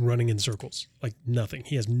just running in circles, like nothing.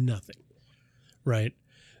 He has nothing, right?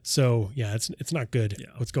 So yeah, it's not good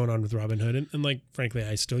what's going on with Robinhood. And like, frankly,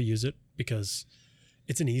 I still use it because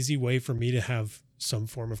it's an easy way for me to have some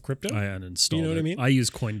form of crypto. I uninstalled You know what I mean? I use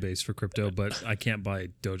Coinbase for crypto, but I can't buy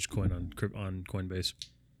Dogecoin on Coinbase.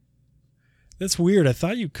 That's weird. I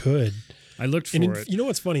thought you could. I looked for it. You know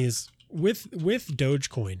what's funny is with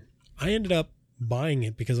Dogecoin, I ended up buying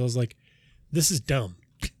it because I was like, this is dumb.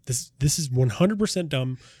 This is 100%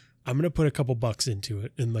 dumb. I'm going to put a couple bucks into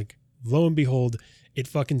it. And like, lo and behold, it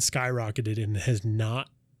fucking skyrocketed and has not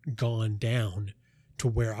gone down to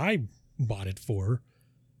where I bought it for,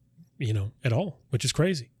 at all, which is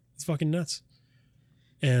crazy. It's fucking nuts.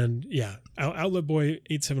 And yeah, Outlet Boy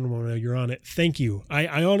 8710, you're on it. Thank you.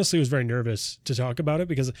 I honestly was very nervous to talk about it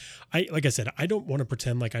because like I said, I don't want to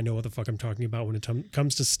pretend like I know what the fuck I'm talking about when it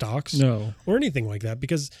comes to stocks or anything like that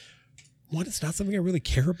because one, it's not something I really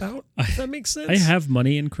care about. If that makes sense. I have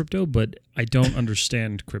money in crypto, but I don't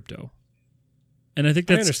understand crypto. And I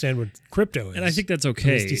think I understand what crypto is. And I think that's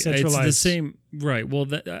okay. It's decentralized. It's the same, right? Well,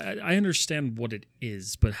 I understand what it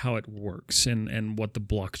is, but how it works and what the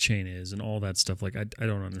blockchain is and all that stuff. Like I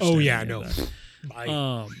don't understand. Oh yeah, any no. of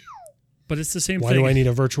that. But it's the same Why thing. do I need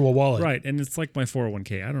a virtual wallet? Right, and it's like my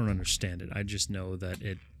 401k. I don't understand it. I just know that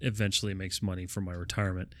it eventually makes money for my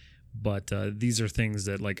retirement. But these are things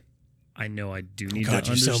that like I know I do need to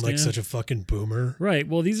understand. You sound like such a fucking boomer. Right.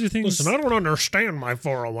 Well, these are things. Listen, I don't understand my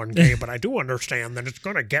 401k, but I do understand that it's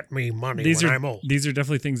going to get me money when I'm old. These are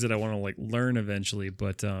definitely things that I want to like learn eventually.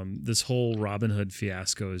 But this whole Robinhood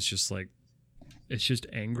fiasco is just like, it's just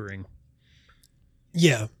angering.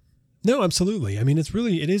 Yeah. No, absolutely. I mean,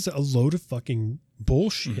 it is a load of fucking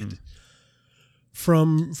bullshit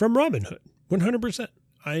from Robinhood. 100%.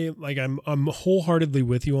 I'm wholeheartedly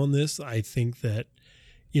with you on this. I think that,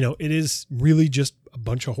 it is really just a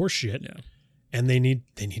bunch of horse shit. Yeah. And they need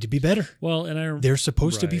to be better. Well, and they're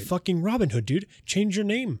supposed to be fucking Robinhood, dude. Change your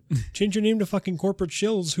name. Change your name to fucking corporate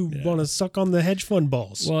shills who want to suck on the hedge fund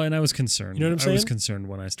balls. Well, and I was concerned. You know what I'm saying? I was concerned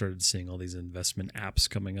when I started seeing all these investment apps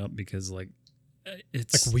coming up because like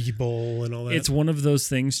it's like Weeble and all that. it's one of those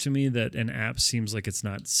things to me that an app seems like it's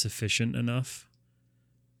not sufficient enough.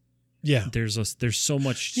 Yeah. There's so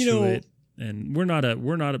much You to know- it, and we're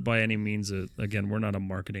not by any means again, we're not a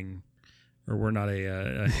marketing, or we're not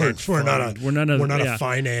a hedge We're not fund. a- we're not a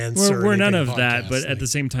finance. we're none anything of that, podcast, but at like- the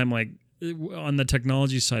same time, like on the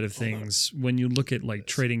technology side of things, when you look at like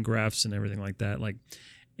trading graphs and everything like that, like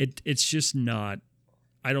it's just not.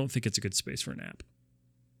 I don't think it's a good space for an app.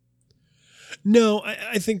 No,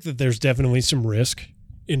 I think that there's definitely some risk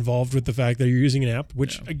involved with the fact that you're using an app,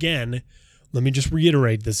 which again, let me just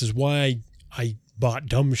reiterate, this is why I bought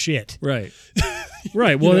dumb shit. Right.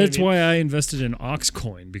 Right. know Well, what I that's mean? why I invested in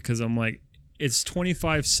Oxcoin, because I'm like, it's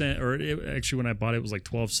 25 cents, or actually when I bought it, it was like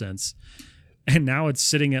 12 cents. And now it's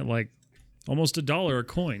sitting at like almost $1 a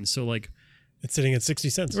coin. So like, It's sitting at 60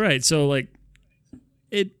 cents. right. So like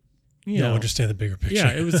it, you You know, understand the bigger picture.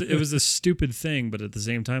 yeah, it was a stupid thing, but at the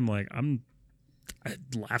same time, like I'm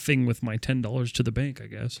laughing with my $10 to the bank, I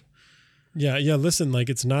guess. Yeah. Listen, like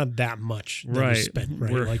it's not that much that Right. was spent,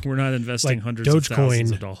 right? We're not investing like hundreds of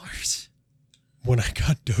thousands Dogecoin- of dollars. When I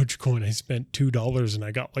got Dogecoin, I spent $2 and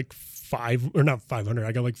I got like not 500.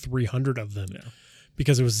 I got like 300 of them Yeah.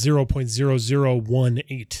 because it was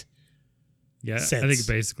 0.0018. Yeah, I Cents. think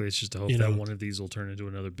basically it's just a hope You that know. one of these will turn into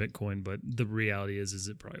another Bitcoin, but the reality is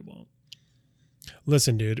it probably won't.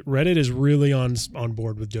 Listen, dude, Reddit is really on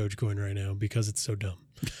board with Dogecoin right now because it's so dumb.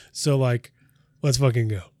 So like, let's fucking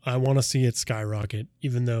go. I want to see it skyrocket,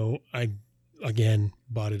 even though I, again,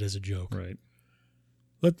 bought it as a joke. Right.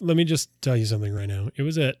 Let me just tell you something right now. It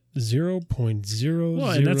was at 0.00.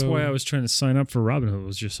 Well, and that's why I was trying to sign up for Robinhood,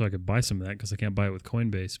 was just so I could buy some of that, because I can't buy it with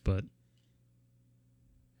Coinbase. But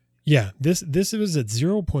Yeah, this was at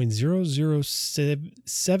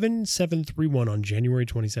 0.007731 on January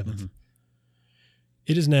 27th. Mhm.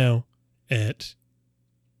 It is now at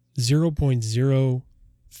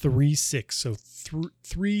 0.036, so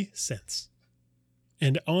 3 cents.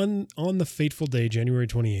 And on the fateful day, January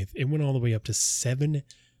 28th, it went all the way up to 7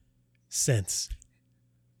 cents,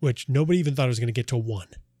 which nobody even thought it was going to get to 1.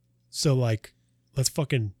 So like, let's go.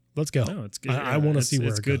 no, it's good. I wanna see where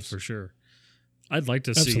it's it good goes. for sure. I'd like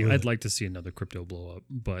to Absolutely. see another crypto blow up,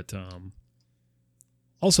 but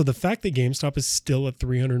Also, the fact that GameStop is still at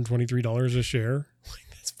 $323 a share, like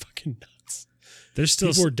that's fucking nuts. there's still.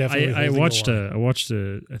 People are definitely I holding watched the line. I watched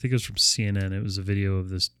a. I think it was from CNN. It was a video of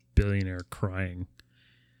this billionaire crying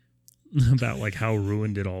about like how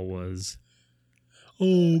ruined it all was.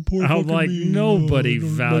 Oh, poor How fucking like me. nobody Oh, my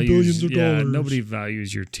values. billions of Yeah, dollars. nobody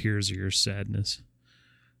values your tears or your sadness.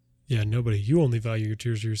 Yeah, nobody. You only value your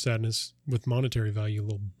tears or your sadness with monetary value,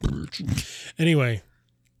 little bitch. Anyway,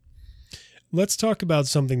 let's talk about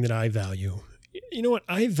something that I value. You know what?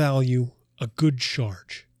 I value a good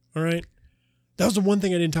charge. All right. That was the one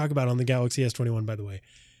thing I didn't talk about on the Galaxy S21, by the way.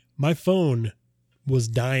 My phone was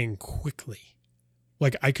dying quickly.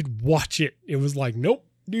 Like I could watch it. It was like, nope,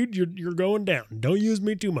 dude, you're going down. Don't use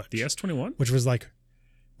me too much. The S21. Which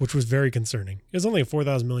was very concerning. It was only a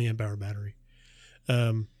 4,000 milliamp hour battery.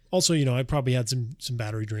 Also, you know, I probably had some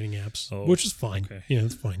battery draining apps, Oh, which is fine. okay. You know,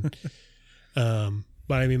 it's fine.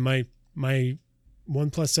 But I mean, my OnePlus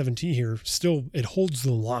 7T here still, it holds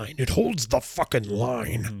the line. It holds the fucking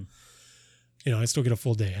line. Mhm. You know, I still get a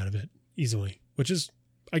full day out of it easily, which is,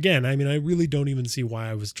 again, I mean, I really don't even see why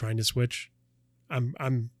I was trying to switch. I'm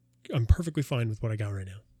perfectly fine with what I got right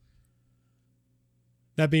now.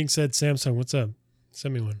 That being said, Samsung, what's up?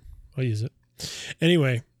 Send me one. I'll use it.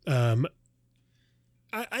 Anyway,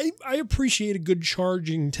 I appreciate a good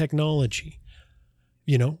charging technology.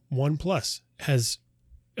 You know, OnePlus has,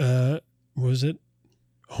 what was it?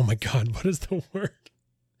 Oh my God, what is the word?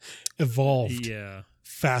 Evolved Yeah.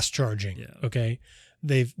 fast charging. Yeah. Okay.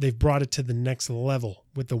 They've brought it to the next level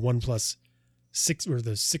with the OnePlus 6 or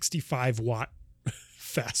the 65 watt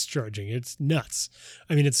fast charging. It's nuts.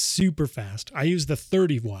 I mean, it's super fast. I use the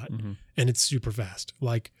 30 watt Mhm. and it's super fast.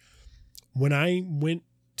 Like when I went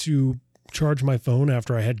to charge my phone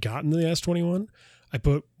after I had gotten the S21, I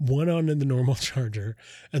put one on in the normal charger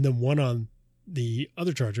and then one on the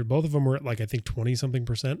other charger. Both of them were at like, I think 20 something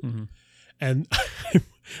percent. Mhm. And I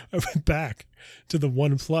went back to the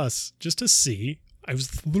OnePlus just to see. I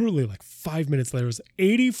was literally like 5 minutes later, it was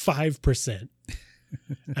 85%.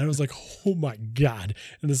 And I was like, oh my God.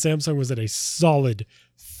 And the Samsung was at a solid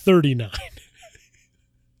 39.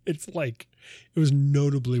 It's like, it was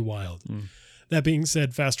notably wild. Mm. That being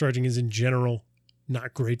said, fast charging is in general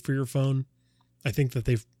not great for your phone. I think that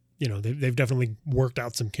they've definitely worked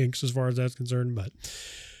out some kinks as far as that's concerned, but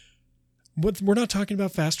we're not talking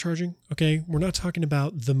about fast charging, okay? We're not talking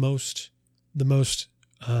about the most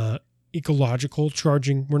ecological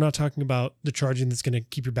charging. We're not talking about the charging that's going to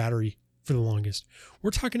keep your battery for the longest.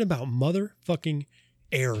 We're talking about motherfucking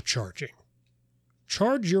air charging.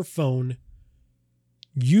 Charge your phone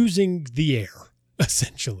using the air,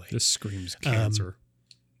 essentially. This screams cancer.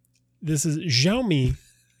 This is Xiaomi,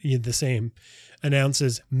 the same,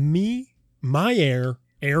 announces My Air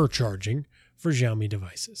charging for Xiaomi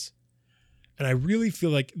devices. And I really feel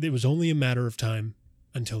like it was only a matter of time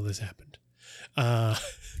until this happened.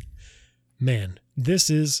 Man, this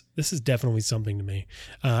is definitely something to me.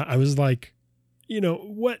 I was like,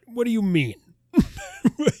 what do you mean?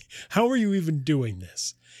 How are you even doing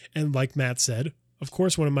this? And like Matt said, of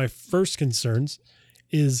course, one of my first concerns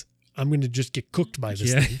is I'm going to just get cooked by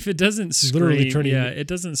this thing. If it doesn't scream, Literally turning- it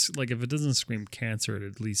doesn't if it doesn't scream cancer, it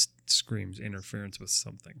at least screams interference with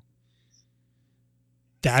something.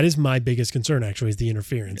 That is my biggest concern, actually, is the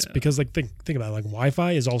interference. Yeah. Because, like, think about it. Like,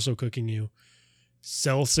 Wi-Fi is also cooking you.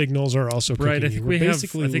 Cell signals are also cooking Right, I you. think We're we have.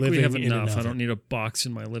 basically I think we living have in enough. an I don't oven. need a box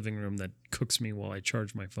in my living room that cooks me while I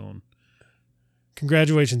charge my phone.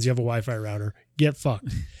 Congratulations, you have a Wi-Fi router. Get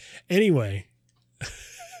fucked. Anyway.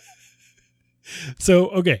 So,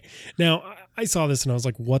 okay. Now, I saw this and I was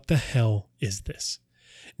like, what the hell is this?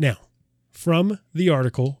 Now, from the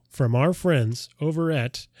article from our friends over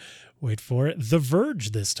at, wait for it, The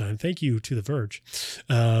Verge this time. Thank you to The Verge.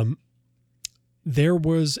 There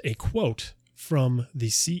was a quote from the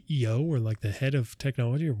CEO or like the head of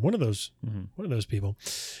technology or one of those people.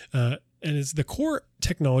 And it's the core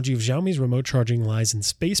technology of Xiaomi's remote charging lies in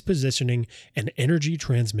space positioning and energy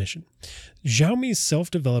transmission. Xiaomi's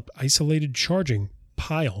self-developed isolated charging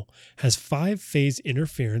pile has 5-phase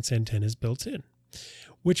interference antennas built in,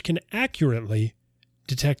 which can accurately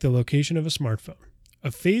detect the location of a smartphone.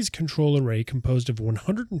 A phase control array composed of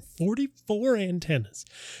 144 antennas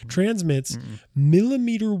transmits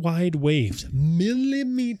millimeter-wide waves.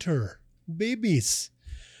 Millimeter, babies.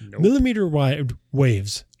 Nope. Millimeter-wide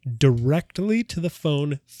waves directly to the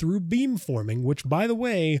phone through beamforming, which, by the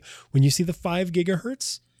way, when you see the 5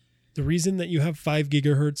 gigahertz, the reason that you have 5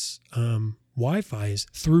 gigahertz Wi-Fi is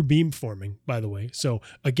through beamforming, by the way. So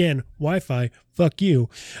again, Wi-Fi, fuck you.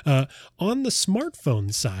 On the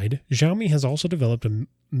smartphone side, Xiaomi has also developed a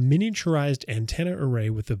miniaturized antenna array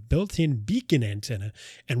with a built-in beacon antenna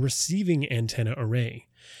and receiving antenna array.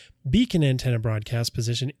 Beacon antenna broadcasts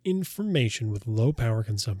position information with low power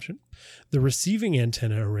consumption. The receiving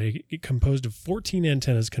antenna array, composed of 14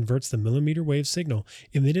 antennas, converts the millimeter wave signal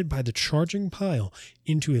emitted by the charging pile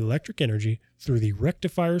into electric energy through the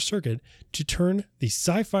rectifier circuit to turn the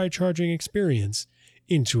sci-fi charging experience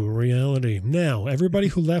into a reality. Now, everybody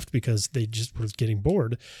who left because they just were getting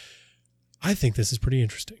bored, I think this is pretty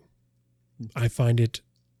interesting. I find it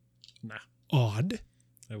odd.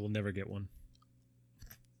 I will never get one.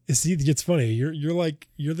 See, it's funny.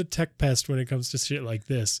 You're the tech pest when it comes to shit like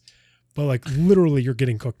this, but like literally, you're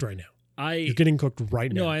getting cooked right now. You're getting cooked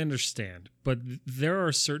right now. No, I understand, but there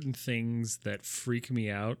are certain things that freak me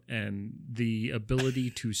out, and the ability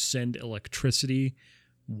to send electricity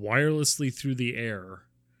wirelessly through the air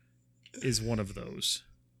is one of those.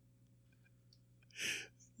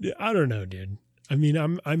 I don't know, dude. I mean,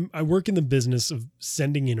 I work in the business of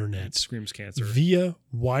sending It internet screams cancer. via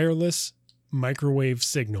wireless microwave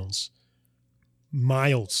signals,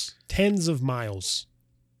 miles, tens of miles,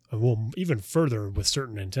 well, even further with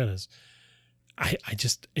certain antennas. I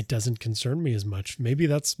just, it doesn't concern me as much. Maybe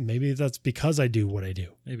that's because I do what I do,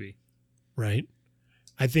 Maybe. right?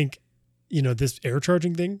 I think, this air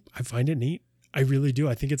charging thing, I find it neat. I really do.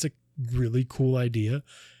 I think it's a really cool idea,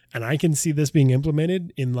 and I can see this being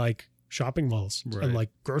implemented in like shopping malls Right. and like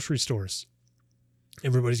grocery stores.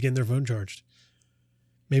 Everybody's getting their phone charged.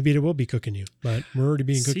 Maybe it will be cooking you, but we're already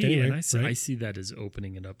being cooked anyway. And I right? see that as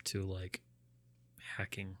opening it up to like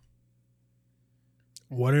hacking.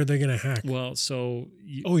 What are they going to hack? Well, so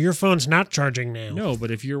Your phone's not charging now. no,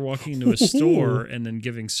 but if you're walking into a store and then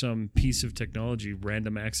giving some piece of technology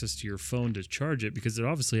random access to your phone to charge it, because it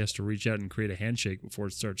obviously has to reach out and create a handshake before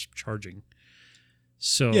it starts charging.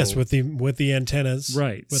 So Yes, with the antennas,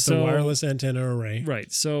 right, with so, the wireless antenna array.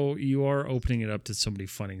 right. So you are opening it up to somebody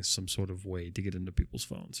finding some sort of way to get into people's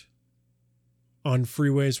phones. On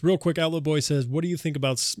freeways. Real quick, Outlet Boy says, what do you think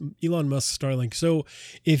about Elon Musk's Starlink? So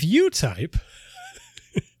if you type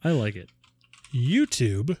I like it.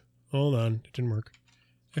 YouTube, hold on, it didn't work.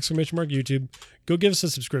 Exclamation mark YouTube. Go give us a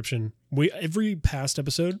subscription. Every past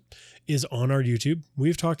episode is on our YouTube.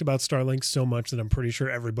 We've talked about Starlink so much that I'm pretty sure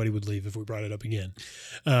everybody would leave if we brought it up again.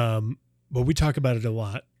 But we talk about it a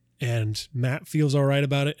lot, and Matt feels all right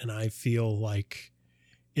about it, and I feel like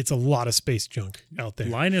it's a lot of space junk out there.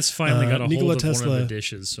 Linus finally got a Nikola hold of one Tesla. of the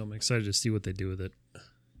dishes, so I'm excited to see what they do with it.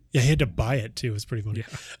 Yeah, he had to buy it too. It was pretty funny.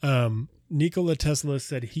 Yeah. Nikola Tesla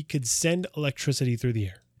said he could send electricity through the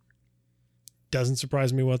air. Doesn't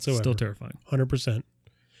surprise me whatsoever. Still terrifying. 100%.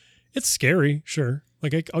 It's scary, sure.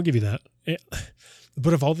 Like, I'll give you that.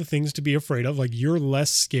 But of all the things to be afraid of, like, you're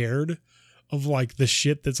less scared of, like, the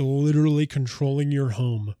shit that's literally controlling your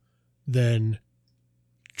home than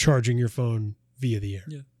charging your phone via the air.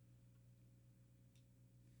 Yeah.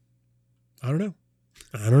 I don't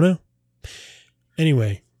know.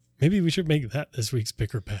 Anyway, maybe we should make that this week's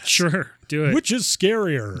Picker Pass. Sure. Do it. Which is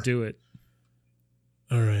scarier? Do it.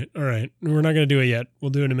 All right. We're not going to do it yet.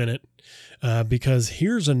 We'll do it in a minute. Because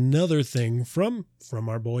here's another thing from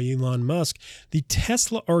our boy Elon Musk. The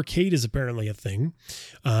Tesla Arcade is apparently a thing.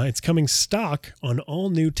 It's coming stock on all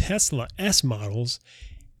new Tesla S models,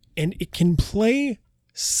 and it can play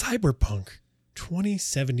Cyberpunk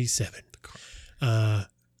 2077.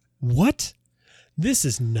 What? This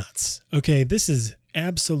is nuts. Okay, this is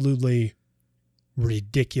absolutely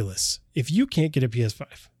ridiculous. If you can't get a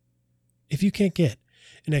PS5, if you can't get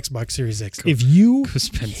an Xbox Series X, if you Go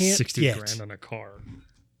spend can't 60 get grand on a car.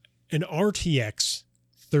 an RTX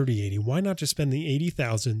 3080, why not just spend the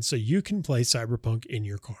 $80,000 so you can play Cyberpunk in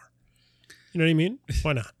your car? You know what I mean?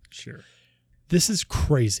 Why not? Sure. This is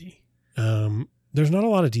crazy. There's not a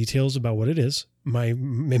lot of details about what it is. My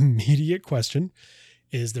immediate question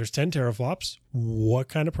is there's 10 teraflops. What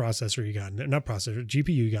kind of processor you got in there? Not processor, GPU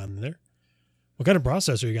you got in there. What kind of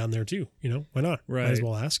processor you got in there too? You know, why not? Right. Might as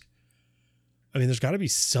well ask. I mean, there's got to be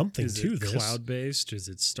something Is to it this. cloud-based? Is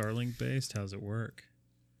it Starlink-based? How does it work?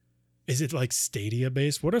 Is it like Stadia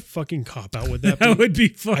based? What a fucking cop out would that be? That would be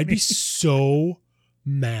funny. I'd be so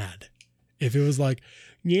mad if it was like,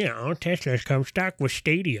 yeah, Tesla's come stock with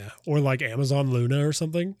Stadia or like Amazon Luna or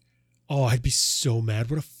something. Oh, I'd be so mad.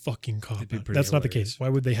 What a fucking cop It'd be out. pretty That's not the hilarious. case. Why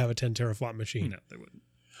would they have a 10 teraflop machine? No, they wouldn't.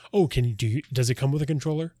 Oh, does it come with a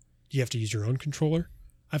controller? Do you have to use your own controller?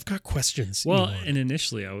 I've got questions. Well, Elon. and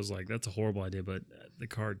initially I was like, that's a horrible idea, but the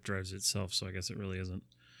car drives itself, so I guess it really isn't.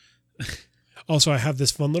 Also, I have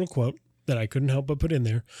this fun little quote that I couldn't help but put in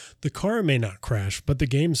there. The car may not crash, but the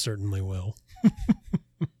game certainly will.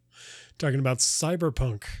 Talking about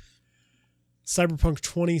Cyberpunk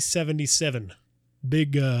 2077.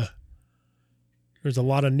 Big, there's a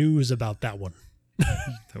lot of news about that one.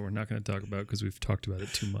 That we're not going to talk about because we've talked about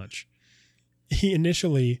it too much. He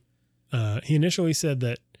initially said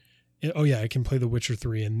that, oh yeah, I can play The Witcher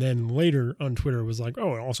 3. And then later on Twitter was like,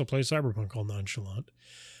 oh, I also play Cyberpunk all nonchalant.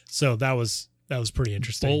 So that was pretty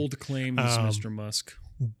interesting. Bold claims, Mr. Musk.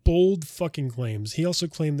 Bold fucking claims. He also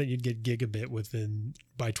claimed that you'd get gigabit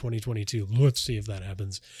by 2022. Let's see if that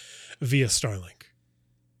happens via Starlink.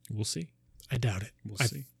 We'll see. I doubt it. We'll I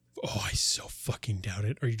see. so fucking doubt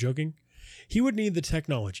it. Are you joking? He would need the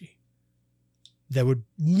technology that would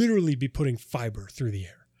literally be putting fiber through the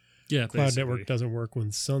air. Yeah, Cloud basically. network doesn't work when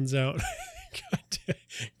the sun's out.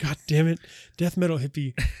 God damn it. Death metal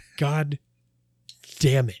hippie. God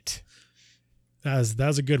damn it. That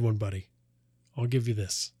was a good one, buddy. I'll give you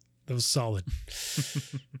this. That was solid.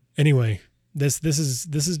 Anyway, this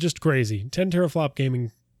is just crazy. 10 teraflop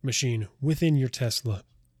gaming machine within your Tesla.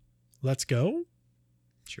 Let's go.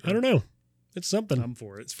 Sure. I don't know. It's something. I'm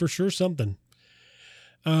for It's it. for sure something.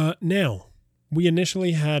 Now, we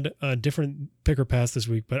initially had a different picker pass this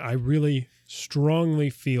week, but I really strongly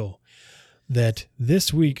feel that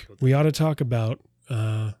this week we ought to talk about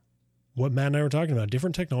what Matt and I were talking about,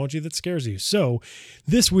 different technology that scares you. So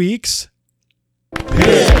this week's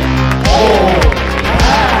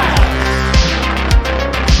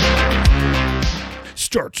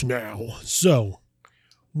Starts now. So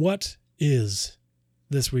what is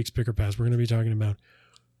this week's picker pass? We're going to be talking about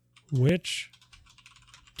which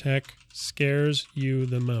tech scares you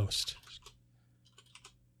the most.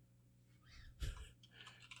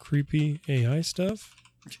 Creepy AI stuff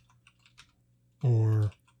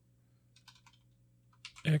or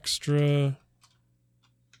extra.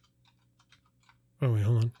 Oh, wait,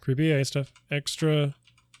 hold on. Creepy AI stuff. Extra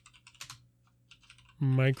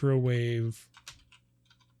microwave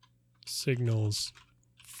signals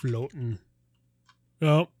floating.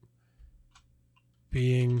 Oh.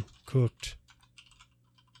 Being cooked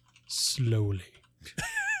slowly.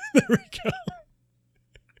 There we go.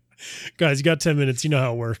 Guys, you got 10 minutes. You know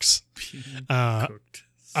how it works. Cooked.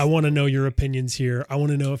 I want to know your opinions here. I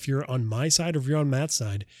want to know if you're on my side or if you're on Matt's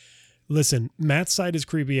side. Listen, Matt's side is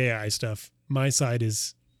creepy AI stuff. My side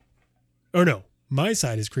is... Or no, my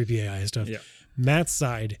side is creepy AI stuff. Yeah. Matt's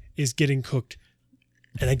side is getting cooked,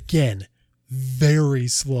 and again, very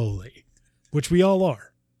slowly, which we all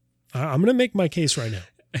are. I'm going to make my case right now.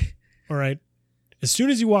 All right? As soon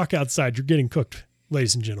as you walk outside, you're getting cooked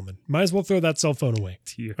ladies and gentlemen. Might as well throw that cell phone away.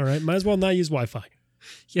 All right? Might as well not use Wi-Fi.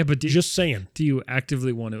 Yeah, but Just saying. do you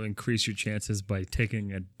actively want to increase your chances by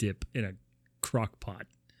taking a dip in a crock pot?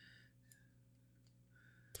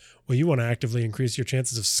 Well, you want to actively increase your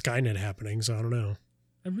chances of Skynet happening, so I don't know.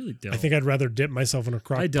 I really don't. I think I'd rather dip myself in a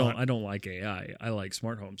crock pot. I don't like AI. I like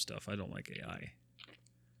smart home stuff. I don't like AI.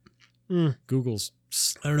 Mm. Google's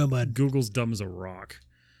I don't know, bud. Google's dumb as a rock.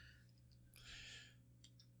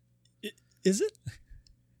 Is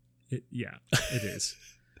it? Yeah, it is.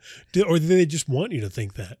 Or do they just want you to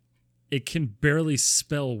think that? It can barely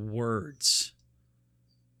spell words.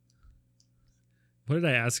 What did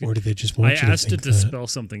I ask it? Or do they just want I you to asked think it to that? spell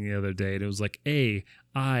something the other day, and it was like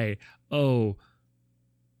A-I-O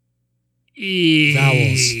E.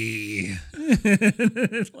 Vowels.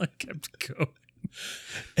 It like kept going.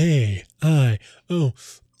 A-I-O.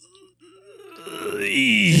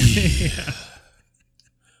 Yeah.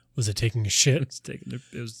 Was it taking a shit? It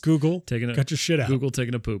was Google, taking a got your shit out. Google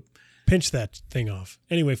taking a poop. Pinch that thing off.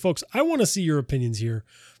 Anyway, folks, I want to see your opinions here.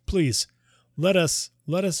 Please let us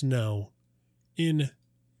know in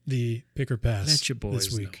the Pick or Pass Let your boys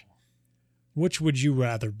this week. know. Which would you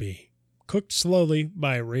rather be? Cooked slowly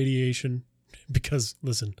by radiation? Because,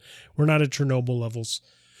 listen, we're not at Chernobyl levels.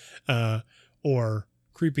 Or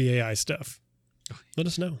creepy AI stuff. Let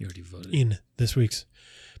us know You already voted. in this week's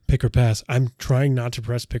Pick or Pass. I'm trying not to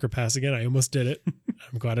press Pick or Pass again. I almost did it.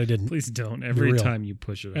 I'm glad I didn't. Please don't. Every real. time you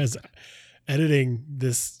push it. As editing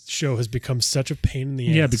this show has become such a pain in the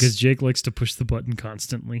ass. Yeah, because Jake likes to push the button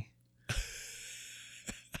constantly.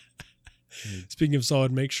 Speaking of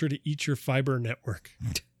solid, make sure to eat your fiber network.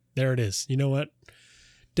 There it is. You know what?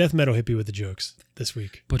 Death metal hit me with the jokes this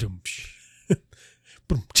week.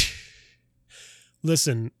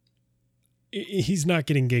 Listen, he's not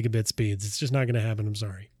getting gigabit speeds. It's just not going to happen. I'm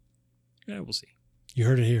sorry. Yeah, we'll see. You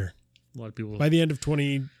heard it here. A lot of people. By the end of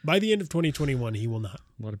 2021, he will not,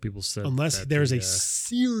 A lot of people said unless that there's the, a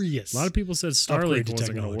serious. A lot of people said upgrade Starlink to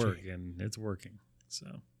wasn't going to technology. work, and it's working. So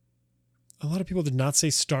A lot of people did not say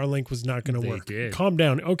Starlink was not going to They work. did. Calm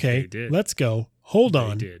down. Okay, They did. let's go. Hold they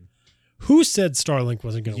on. did. Who said Starlink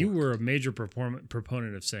wasn't going to You work? were a major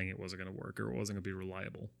proponent of saying it wasn't going to work or it wasn't going to be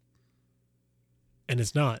reliable. And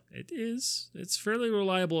it's not. It is. It's fairly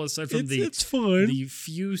reliable aside from It's fine. the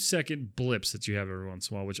few second blips that you have every once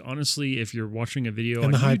in a while. Which honestly, if you're watching a video And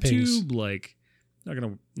on the high YouTube, pings. like not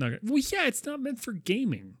gonna. Well, yeah, it's not meant for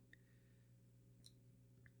gaming.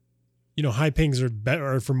 You know, high pings are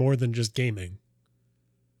better for more than just gaming.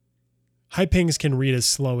 High pings can read as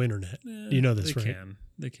slow internet. You know this, they right?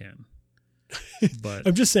 They can. But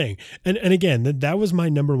I'm just saying. And again, that was my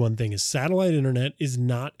number one thing is satellite internet is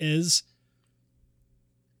not as,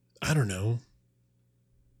 I don't know,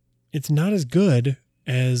 it's not as good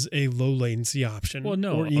as a low latency option. well,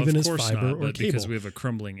 no, or even of as course fiber not. or But cable. because we have a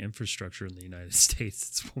crumbling infrastructure in the United States,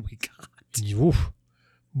 that's what we got. Oof.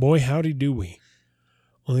 Boy, howdy do we.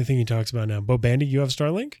 Only thing he talks about now. Bo Bandy, you have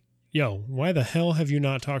Starlink? Yo, why the hell have you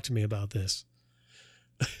not talked to me about this?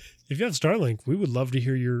 If you have Starlink, we would love to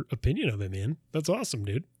hear your opinion of it, man. That's awesome,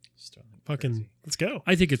 dude. Starlink, Fucking, crazy. let's go.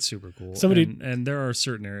 I think it's super cool. Somebody- and there are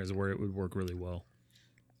certain areas where it would work really well.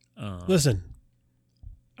 Listen,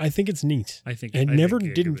 I think it's neat. I think I never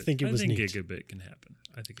gigabit- didn't think it was I think neat. gigabit can happen.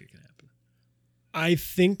 I think it can happen. I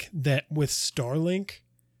think that with Starlink,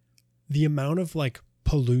 the amount of like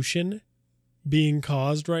pollution being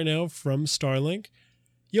caused right now from Starlink.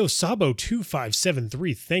 Yo,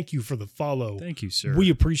 Sabo2573, thank you for the follow. Thank you, sir. We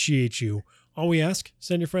appreciate you. All we ask,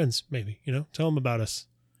 send your friends, maybe, tell them about us.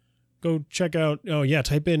 Go check out,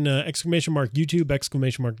 type in exclamation mark YouTube,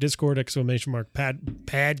 exclamation mark Discord, exclamation mark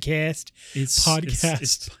podcast.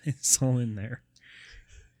 podcast. It's all in there.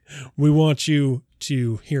 We want you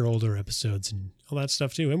to hear older episodes and all that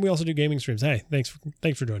stuff too. And we also do gaming streams. Hey, thanks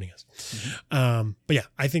for joining us. Mm-hmm. But yeah,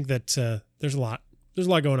 I think that there's a lot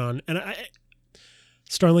going on. And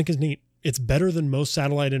Starlink is neat. It's better than most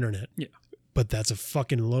satellite internet. Yeah. But that's a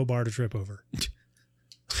fucking low bar to trip over.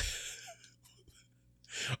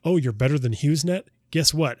 Oh, you're better than HughesNet?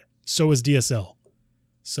 Guess what? So is DSL.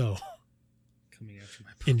 So Coming after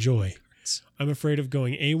my enjoy. cards. I'm afraid of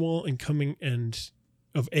going AWOL and coming and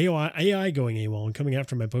of AI going AWOL and coming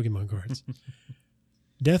after my Pokemon cards.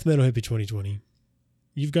 Death Metal Hippie 2020.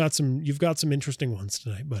 You've got some interesting ones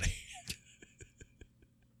tonight, buddy.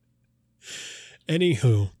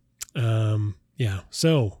 Anywho, yeah.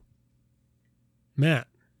 So, Matt,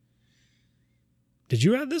 did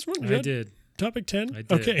you add this one? I did. Topic 10? I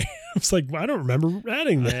did. Okay. I was like, I don't remember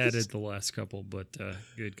adding this. I added the last couple, but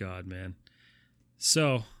good God, man.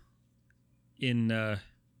 So, in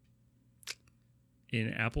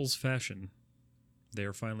Apple's fashion, they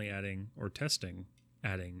are finally adding or testing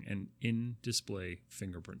adding an in-display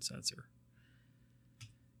fingerprint sensor.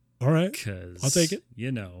 All right. Because I'll take it.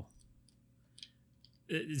 You know,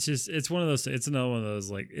 it's one of those. It's another one of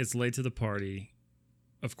those, like, it's late to the party.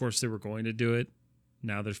 Of course, they were going to do it.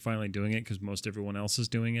 Now they're finally doing it because most everyone else is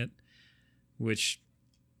doing it, which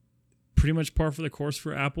pretty much par for the course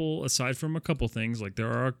for Apple. Aside from a couple things, like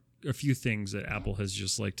there are a few things that Apple has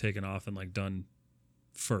just like taken off and like done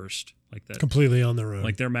first, like that. Completely on their own.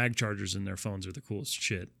 Like their mag chargers in their phones are the coolest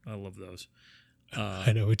shit. I love those.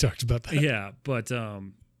 I know we talked about that. Yeah, but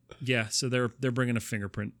yeah, so they're bringing a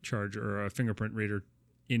fingerprint charger or a fingerprint reader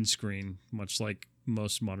in screen, much like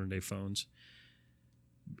most modern day phones.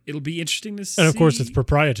 It'll be interesting to see. And of course, it's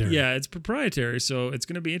proprietary. Yeah, it's proprietary, so it's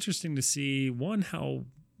going to be interesting to see, one, how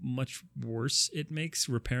much worse it makes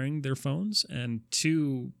repairing their phones, and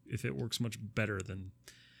two, if it works much better than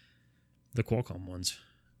the Qualcomm ones.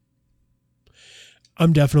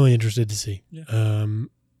 I'm definitely interested to see. Yeah.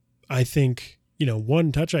 I think,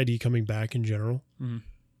 one, Touch ID coming back in general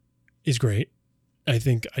is great. I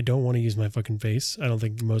think I don't want to use my fucking face. I don't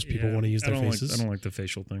think most people want to use their faces. I don't like the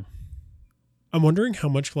facial thing. I'm wondering how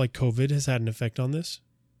much like COVID has had an effect on this,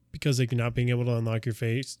 because like not being able to unlock your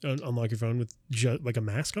face, unlock your phone with just like a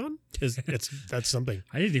mask on that's something.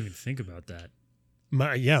 I didn't even think about that.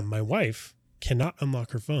 My wife cannot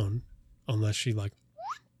unlock her phone unless she like,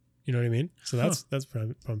 you know what I mean? So that's a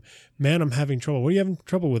problem. Man, I'm having trouble. What are you having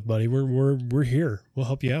trouble with, buddy? We're here. We'll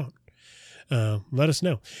help you out. Let us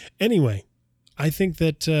know. Anyway, I think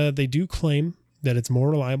that they do claim that it's more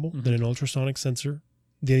reliable than an ultrasonic sensor.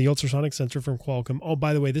 The ultrasonic sensor from Qualcomm. Oh,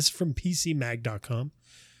 by the way, this is from PCMag.com.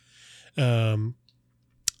 And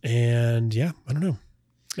yeah, I don't know.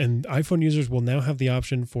 And iPhone users will now have the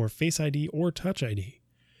option for Face ID or Touch ID.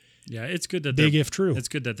 Yeah, it's good that big if true. It's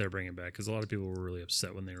good that they're bringing it back because a lot of people were really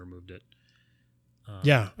upset when they removed it.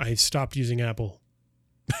 Yeah, I stopped using Apple.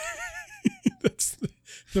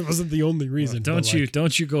 That wasn't the only reason. Well,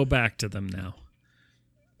 don't you go back to them now?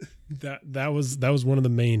 That was one of the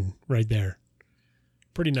main right there.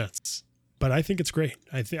 Pretty nuts, but I think it's great.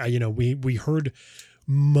 I think we heard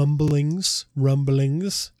rumblings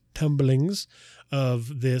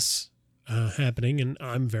of this happening, and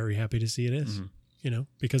I'm very happy to see it is.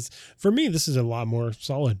 Because for me, this is a lot more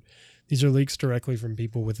solid. These are leaks directly from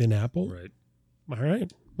people within Apple. Right. All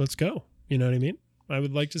right, let's go. You know what I mean? I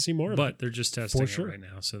would like to see more. But they're just testing sure. it right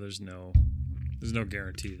now, so there's no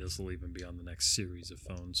guarantee this will even be on the next series of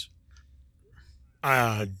phones.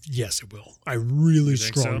 Yes, it will. I really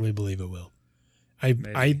strongly believe it will.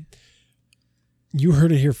 You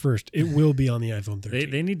heard it here first. It will be on the iPhone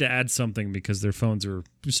 13. They need to add something because their phones are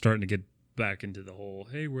starting to get back into the whole,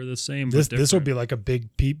 hey, we're the same. This will be like a big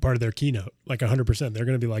part of their keynote, like 100%. They're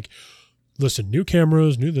going to be like, listen, new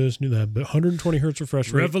cameras, new this, new that, but 120 hertz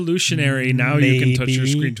refresh rate. Revolutionary. Now you can touch your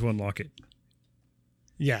screen to unlock it.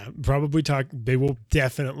 Yeah, probably they will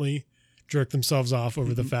definitely jerk themselves off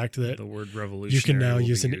over the fact that the word revolutionary you can now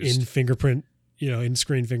use an in-screen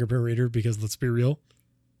fingerprint reader, because let's be real,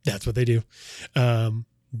 that's what they do.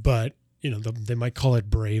 But they might call it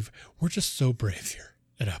brave. We're just so brave here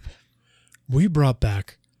at Apple. We brought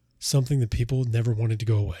back something that people never wanted to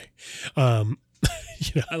go away. I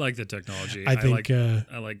like the technology. I think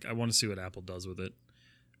I want to see what Apple does with it.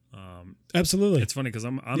 Absolutely. It's funny because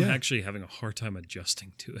I'm actually having a hard time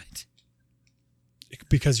adjusting to it.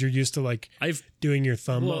 Because you're used to doing your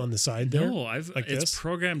thumb on the side there? No, it's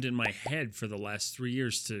programmed in my head for the last 3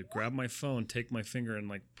 years to grab my phone, take my finger, and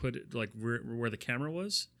put it where the camera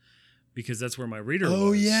was, because that's where my reader was.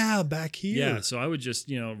 Oh yeah, back here. Yeah, so I would just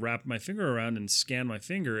wrap my finger around and scan my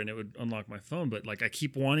finger, and it would unlock my phone. But I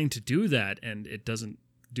keep wanting to do that, and it doesn't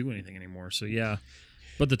do anything anymore. So yeah,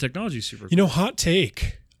 but the technology's super cool. Hot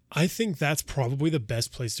take. I think that's probably the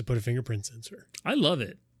best place to put a fingerprint sensor. I love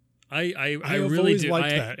it. I really do.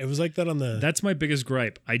 Liked that. It was like that on the. That's my biggest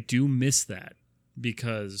gripe. I do miss that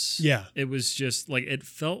because it was just it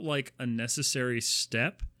felt like a necessary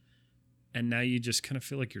step, and now you just kind of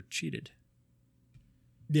feel like you're cheated.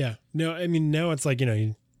 Yeah. No, I mean now it's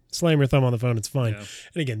you slam your thumb on the phone, it's fine. Yeah.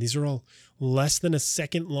 And again, these are all less than a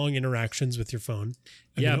second long interactions with your phone.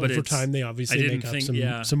 But over time they obviously make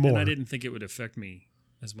up some more. And I didn't think it would affect me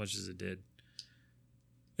as much as it did.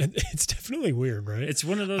 And it's definitely weird, right? It's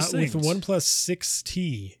one of those things. With the OnePlus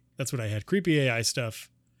 6T, that's what I had. Creepy AI stuff.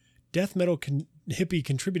 Death Metal Hippie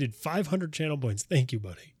contributed 500 channel points. Thank you,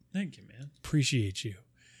 buddy. Thank you, man. Appreciate you.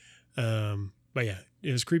 But yeah,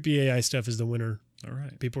 it was Creepy AI stuff is the winner. All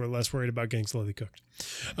right. People are less worried about getting slowly cooked.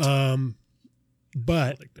 But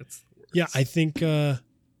that's yeah, I think, on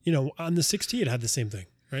the 6T, it had the same thing.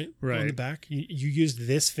 right? Right. On the back. You used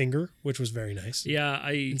this finger, which was very nice. Yeah,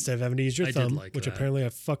 Instead of having to use your I did thumb, like which that. apparently I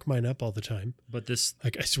fuck mine up all the time. but this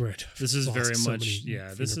Like, I swear it. this is lost very so much many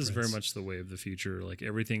this is very fingerprints. much the way of the future. Like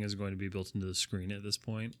everything is going to be built into the screen at this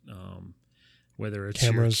point. Whether it's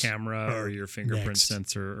Cameras your camera or are your fingerprint next.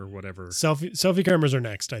 sensor or whatever. Selfie cameras are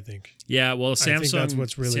next, I think. Yeah, well, think Samsung that's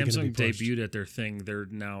what's really gonna Samsung be pushed. debuted at their thing. They're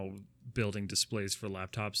now building displays for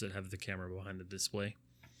laptops that have the camera behind the display.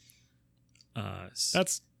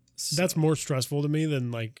 That's more stressful to me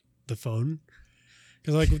than like the phone,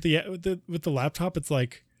 because like with the laptop, it's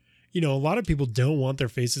like, you know, a lot of people don't want their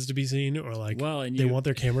faces to be seen, or like and they want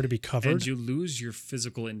their camera to be covered. and you lose your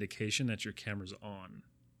physical indication that your camera's on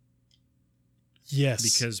Yes,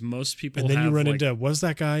 because most people and then have you run like, into was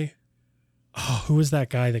that guy? Oh, who was that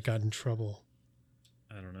guy that got in trouble?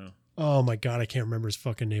 I don't know, Oh my god, I can't remember his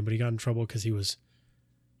fucking name, but he got in trouble because he was,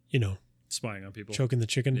 you know, spying on people. choking the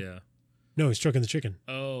chicken. Yeah. No, he's choking the chicken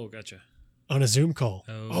Oh, gotcha. on a Zoom call.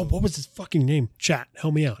 Oh, what was his fucking name? Chat,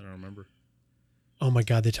 help me out. I don't remember. Oh my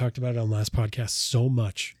god, they talked about it on last podcast so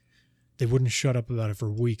much. They wouldn't shut up about it for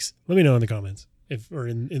weeks. Let me know in the comments or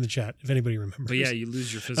in the chat if anybody remembers. But yeah, you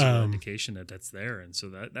lose your physical indication that that's there, and so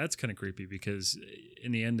that's kind of creepy because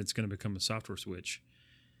in the end, it's going to become a software switch.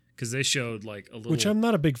 Because they showed like a little, which I'm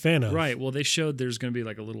not a big fan of. right. Well, they showed there's going to be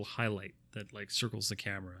like a little highlight that like circles the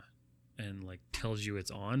camera and like tells you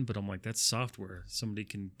it's on. But I'm like, that's software. Somebody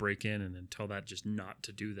can break in and then tell that just not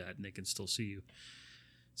to do that, and they can still see you.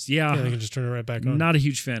 So, Yeah, they can just turn it right back on. not a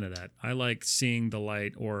huge fan of that. I like seeing the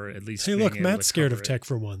light, or at least. Hey, being look, able Matt's to scared cover of it. tech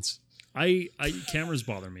for once. I cameras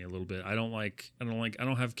bother me a little bit. I don't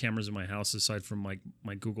have cameras in my house aside from like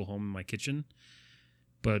my Google Home in my kitchen.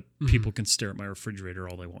 But people can stare at my refrigerator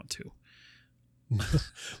all they want to.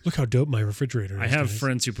 Look how dope my refrigerator is. I have guys.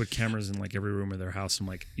 friends who put cameras in like every room of their house. I'm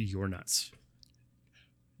like, you're nuts.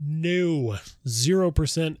 No,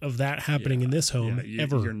 0% of that happening in this home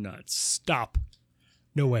ever. You're nuts. Stop.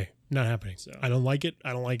 No way. Not happening. So- I don't like it.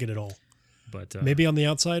 I don't like it at all. But Maybe on the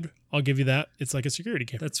outside, I'll give you that. It's like a security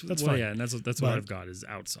camera. that's That's well, fine. yeah, and that's what But- I've got is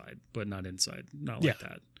outside, but not inside. Not Yeah. like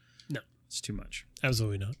that. No. It's too much.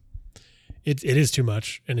 Absolutely not. It is too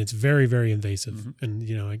much, and it's very, very invasive. Mm-hmm. And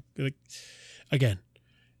you know, again,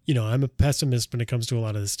 you know, I'm a pessimist when it comes to a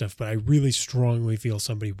lot of this stuff, but I really strongly feel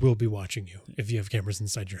somebody will be watching you if you have cameras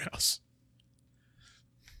inside your house.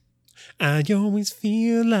 I always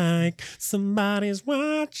feel like somebody's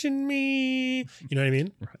watching me. You know what I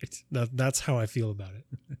mean? Right. That's how I feel about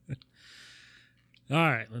it. All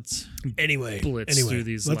right. Let's Anyway, blitz through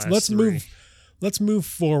these let's last three. move. Let's move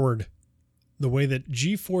forward the way that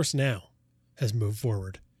GeForce Now has moved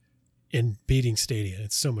forward in beating Stadia.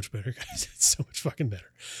 It's so much better, guys. It's so much fucking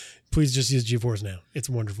better. Please just use GeForce Now. It's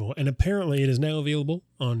wonderful. And apparently it is now available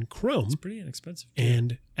on Chrome It's pretty inexpensive. too.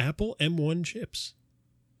 and Apple M1 chips.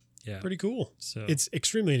 Yeah. Pretty cool. So It's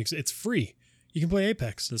extremely it's free. You can play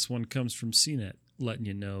Apex. this one comes from CNET, letting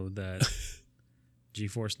you know that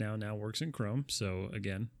GeForce now works in Chrome. So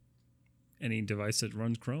again, any device that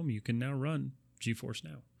runs Chrome, you can now run GeForce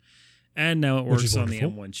Now. And now it Which is works on the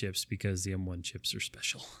wonderful. M1 chips because the M1 chips are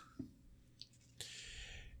special.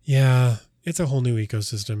 Yeah, it's a whole new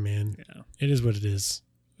ecosystem, man. Yeah. It is what it is.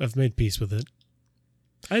 I've made peace with it.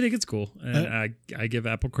 I think it's cool, and I give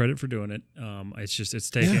Apple credit for doing it.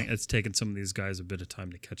 It's taken some of these guys a bit of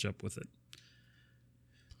time to catch up with it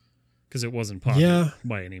because it wasn't popular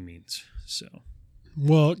by any means. So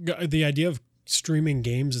Well, the idea of streaming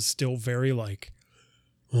games is still very like,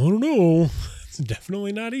 I don't know. It's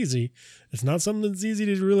definitely not easy. It's not something that's easy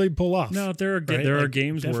to really pull off. no, there are Right? there are Like,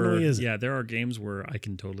 games where definitely isn't. there are games where I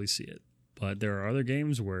can totally see it, but there are other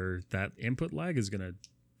games where that input lag is going to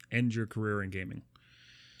end your career in gaming.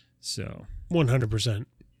 So 100%.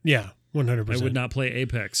 Yeah, 100%. I would not play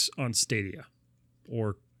Apex on Stadia,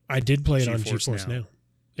 or I did play it on GeForce GeForce Now. Now.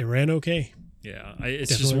 It ran okay. yeah,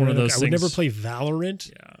 it's Definitely just one of ran those okay. things. I would never play Valorant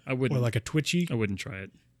Yeah, I wouldn't. or like a Twitchy try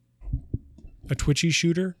it.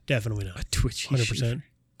 shooter. Definitely not. A Twitch 100%.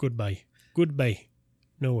 Goodbye. Goodbye.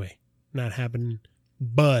 No way. Not happening.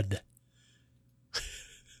 Bud.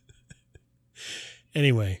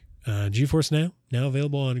 Anyway, GeForce now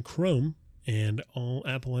available on Chrome and all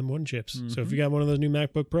Apple M1 chips. So if you got one of those new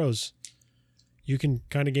MacBook Pros, you can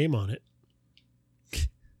kind of game on it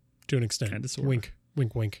to an extent. Kinda, sorta. Wink,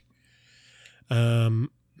 wink, wink.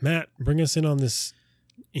 Matt, bring us in on this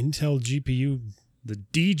Intel GPU The stuff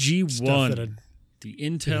DG1, that the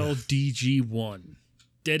Intel DG1,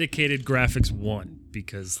 dedicated graphics 1,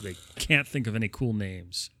 because they can't think of any cool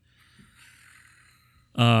names.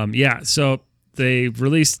 So they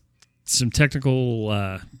released some technical,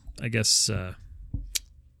 I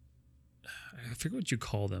forget what you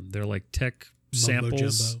call them. They're like tech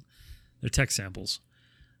samples. jumbo. They're tech samples.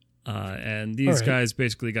 And these right. guys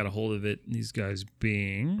basically got a hold of it. These guys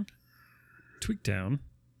being Tweaktown.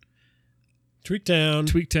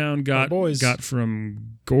 Tweaktown Our boys. got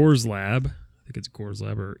from Gore's Lab. I think it's Gore's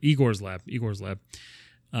Lab or Igor's Lab.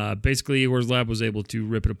 Basically, Igor's Lab was able to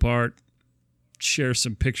rip it apart, share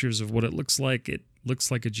some pictures of what it looks like. It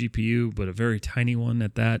looks like a GPU, but a very tiny one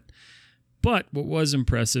at that. But what was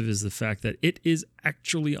impressive is the fact that it is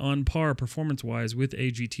actually on par performance-wise with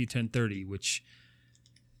a GT 1030, which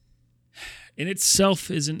in itself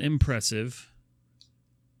isn't impressive,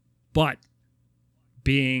 but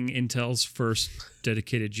being Intel's first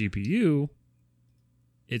dedicated GPU,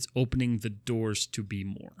 it's opening the doors to be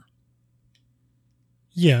more.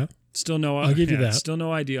 Yeah. I'll give you that. Still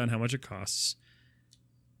no idea on how much it costs,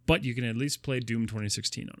 but you can at least play Doom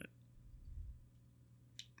 2016 on it.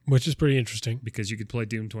 Which is pretty interesting. Because you could play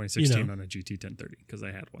Doom 2016 on a GT 1030, because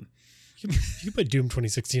I had one. You can play Doom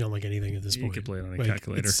 2016 on like anything at this point. You could play it on a Like,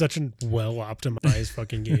 calculator. It's such a well-optimized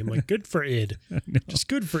fucking game. Like, good for id. No. Just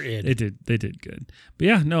good for id. They did good. But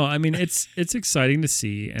yeah, no, I mean it's exciting to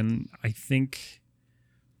see, and I think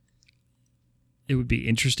it would be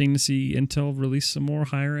interesting to see Intel release some more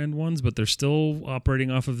higher end ones, but they're still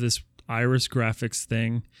operating off of this Iris graphics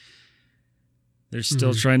thing. They're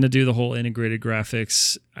still trying to do the whole integrated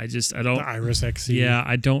graphics. I don't. The Iris XE. Yeah,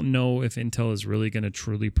 I don't know if Intel is really going to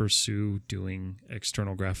truly pursue doing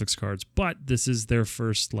external graphics cards, but this is their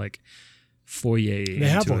first like foyer They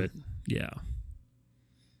have into one. it. Yeah,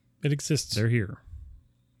 It exists. they're here.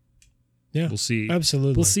 Yeah. We'll see.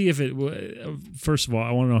 Absolutely. We'll see if it. First of all,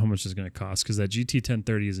 I want to know how much it's going to cost, because that GT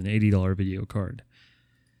 1030 is an $80 video card.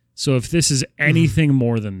 So if this is anything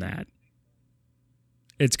more than that,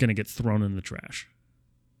 it's going to get thrown in the trash.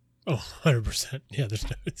 Oh, 100%. Yeah,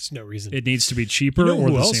 there's no reason. It needs to be cheaper You know or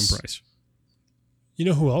who the else? same price. You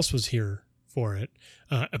know who else was here for it?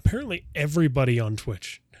 Apparently everybody on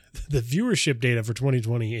Twitch. The viewership data for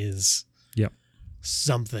 2020 is Yep.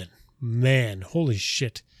 something. Man, holy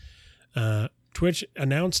shit. Twitch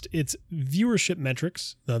announced its viewership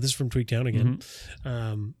metrics. Now, this is from Tweaktown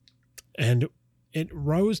again. And it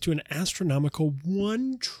rose to an astronomical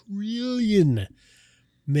 1 trillion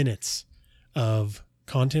minutes of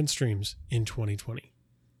content streams in 2020.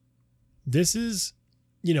 This is,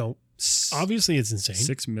 obviously it's insane.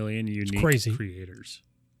 6 million unique crazy. creators.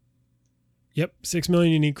 Yep, 6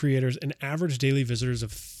 million unique creators and average daily visitors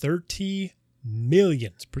of 30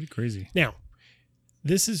 million. It's pretty crazy. Now,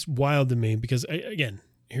 this is wild to me because, again,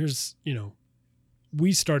 here's,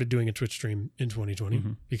 we started doing a Twitch stream in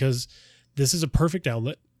 2020 because this is a perfect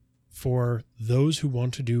outlet for those who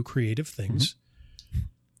want to do creative things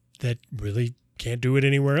that really can't do it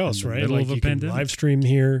anywhere else, In the right? middle Like of a you can pandemic. live stream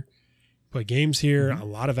here, play games here. A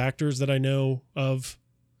lot of actors that I know of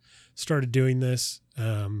started doing this.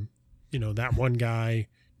 That one guy,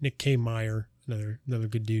 Nick K. Meyer, another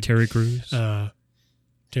good dude. Terry Crews.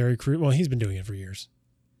 Terry Crews. Well, he's been doing it for years.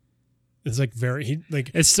 It's like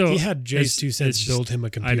It's still. he had Jay's it's- 2 cents it's build just- him a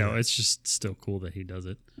computer. I know. It's just still cool that he does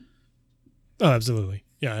it. Oh, absolutely.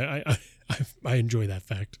 Yeah, I enjoy that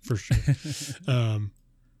fact for sure.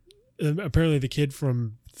 Apparently, the kid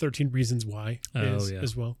from 13 Reasons Why is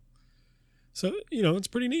as well. So it's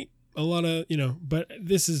pretty neat. A lot of but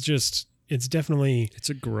this is just it's definitely It's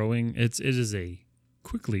a growing. It is a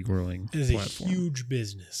quickly growing it is platform. a huge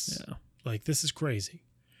business. Yeah. Like this is crazy.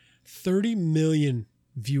 30 million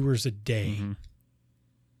viewers a day.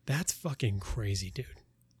 That's fucking crazy, dude.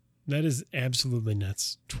 That is absolutely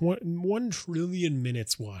nuts. 1 trillion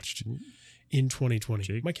minutes watched in 2020.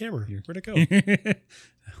 Jake, My camera, where'd it go?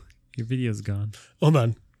 Your video's gone. Hold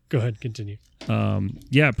on. Go ahead. Continue.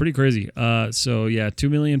 Yeah, pretty crazy. 2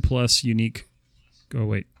 million plus unique. Oh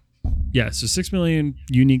wait, yeah. So 6 million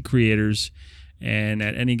unique creators, and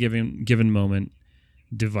at any given moment,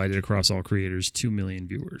 divided across all creators, 2 million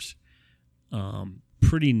viewers.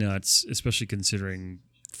 Pretty nuts, especially considering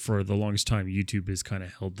for the longest time YouTube has kind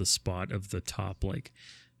of held the spot of the top like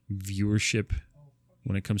viewership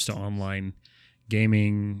when it comes to online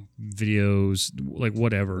gaming videos, like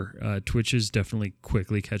whatever. Twitch is definitely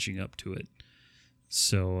quickly catching up to it.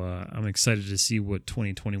 So I'm excited to see what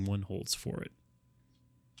 2021 holds for it.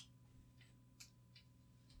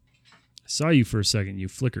 I saw you for a second. You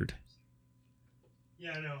flickered.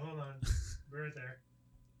 Yeah, no, hold on. We're right there.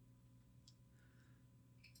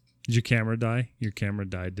 Did your camera die? Your camera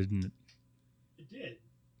died, didn't it? It did,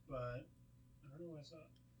 but I don't know what I saw.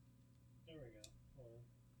 There we go. Hold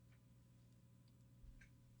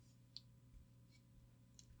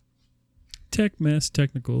on.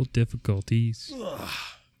 Technical difficulties.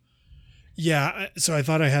 Yeah, so I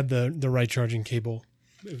thought I had the right charging cable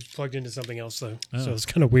it was plugged into something else though, Oh. so it's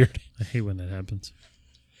kind of weird. I hate when that happens.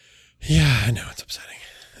 Yeah, I know it's upsetting.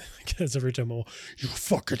 Because every time I'm, you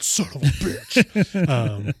fucking son of a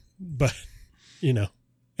bitch. But you know,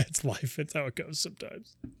 it's life. It's how it goes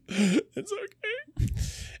sometimes. It's okay.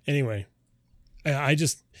 Anyway, I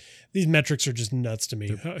just these metrics are just nuts to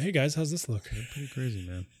me. Hey guys, how's this look? They're pretty crazy,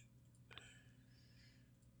 man.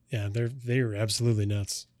 Yeah, they are absolutely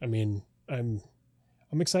nuts. I mean, I'm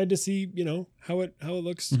excited to see, you know, how it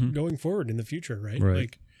looks going forward in the future, right? Right.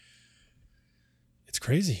 Like it's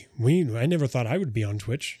crazy. I never thought I would be on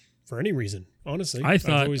Twitch for any reason, honestly. I I've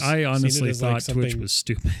honestly seen it as, like, thought Twitch something- was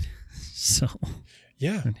stupid. So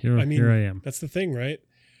Yeah. and here I am. That's the thing, right?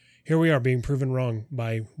 Here we are being proven wrong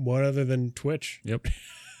by what other than Twitch. Yep.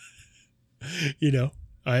 You know,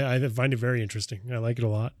 I find it very interesting. I like it a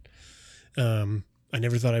lot. I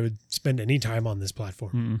never thought I would spend any time on this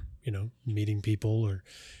platform, Mm-mm. you know, meeting people or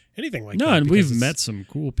anything like No, that. and because we've it's met some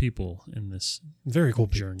cool people in this very cool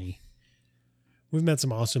people. journey. We've met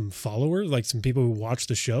some awesome followers, like some people who watch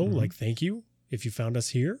the show. Mhm. Like, thank you if you found us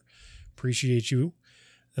here. Appreciate you.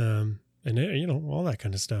 And you know, all that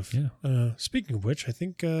kind of stuff. Yeah. Speaking of which, I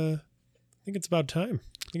think it's about time.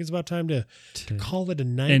 I think it's about time to To call it a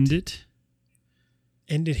night. end it.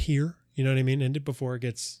 End it here. You know what I mean? End it before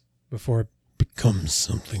it becomes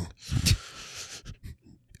something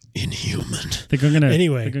inhuman. I think I'm gonna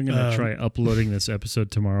Anyway, try uploading this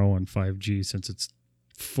episode tomorrow on 5G since it's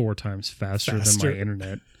 4 times faster than Faster. my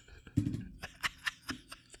internet.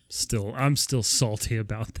 I'm still salty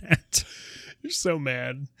about that. You're so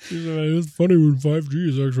mad. It's funny when 5G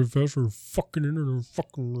is actually faster than fucking internet.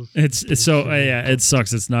 Fucking. It's so yeah, it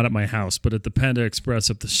sucks. It's not at my house, but at the Panda Express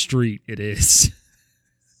up the street, it is.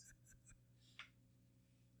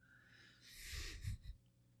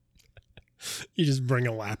 You just bring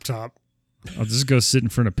a laptop. I'll just go sit in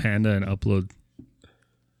front of Panda and upload.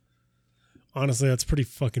 Honestly, that's pretty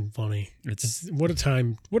fucking funny. It's What a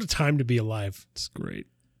time! What a time to be alive. great.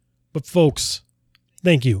 But folks,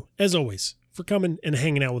 thank you as always for coming and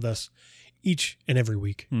hanging out with us each and every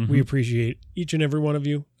week. Mhm. We appreciate each and every one of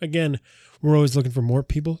you. Again, we're always looking for more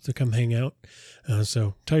people to come hang out.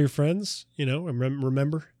 So tell your friends, you know, and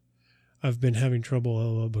remember, I've been having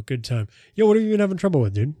trouble, but good time. Yo, what have you been having trouble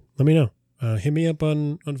with, dude? Let me know. Hit me up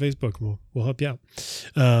on Facebook. We'll help you out.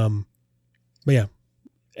 But yeah,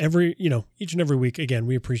 each and every week, again,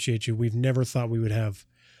 we appreciate you. We've never thought we would have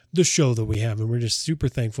the show that we have, and we're just super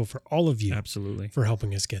thankful for all of you Absolutely. for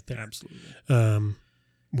helping us get there. Absolutely.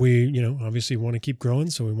 We, obviously want to keep growing,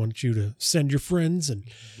 so we want you to send your friends, and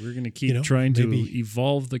We're going to keep trying to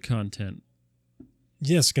evolve the content.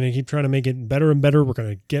 yes, going to keep trying to make it better and better. We're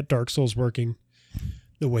going to get Dark Souls working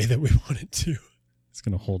the way that we want it to. It's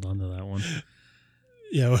going to hold on to that one.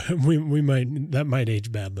 Yeah, that might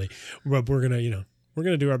age badly, but we're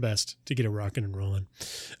gonna do our best to get it rocking and rolling.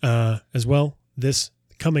 As well, this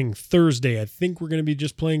coming Thursday, I think we're gonna be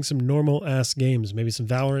just playing some normal ass games, maybe some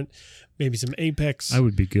Valorant, maybe some Apex. I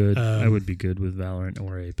would be good. I would be good with Valorant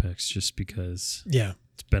or Apex just because Yeah,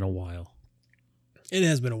 it's been a while. it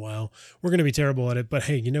has been a while. We're going to be terrible at it, but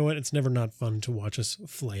hey, you know what? It's never not fun to watch us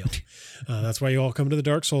flail. That's why you all come to the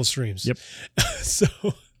Dark Souls streams. Yep. So,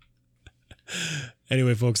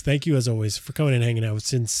 anyway, folks, thank you as always for coming and hanging out. We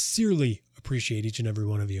sincerely appreciate each and every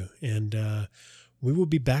one of you. And we will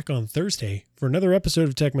be back on Thursday for another episode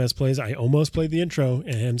of Tech Mess Plays. I almost played the intro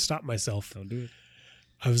and stopped myself. Don't do it.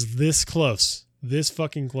 I was this close, this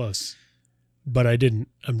fucking close, but I didn't.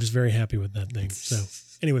 I'm just very happy with that thing. So,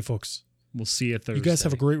 anyway, folks. We'll see you Thursday. You guys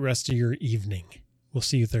have a great rest of your evening. We'll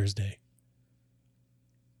see you Thursday.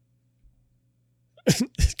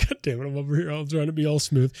 God damn it, I'm over here all trying to be all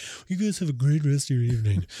smooth. You guys have a great rest of your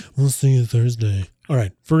evening. We'll see you Thursday. All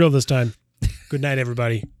right, for real this time. Good night,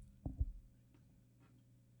 everybody.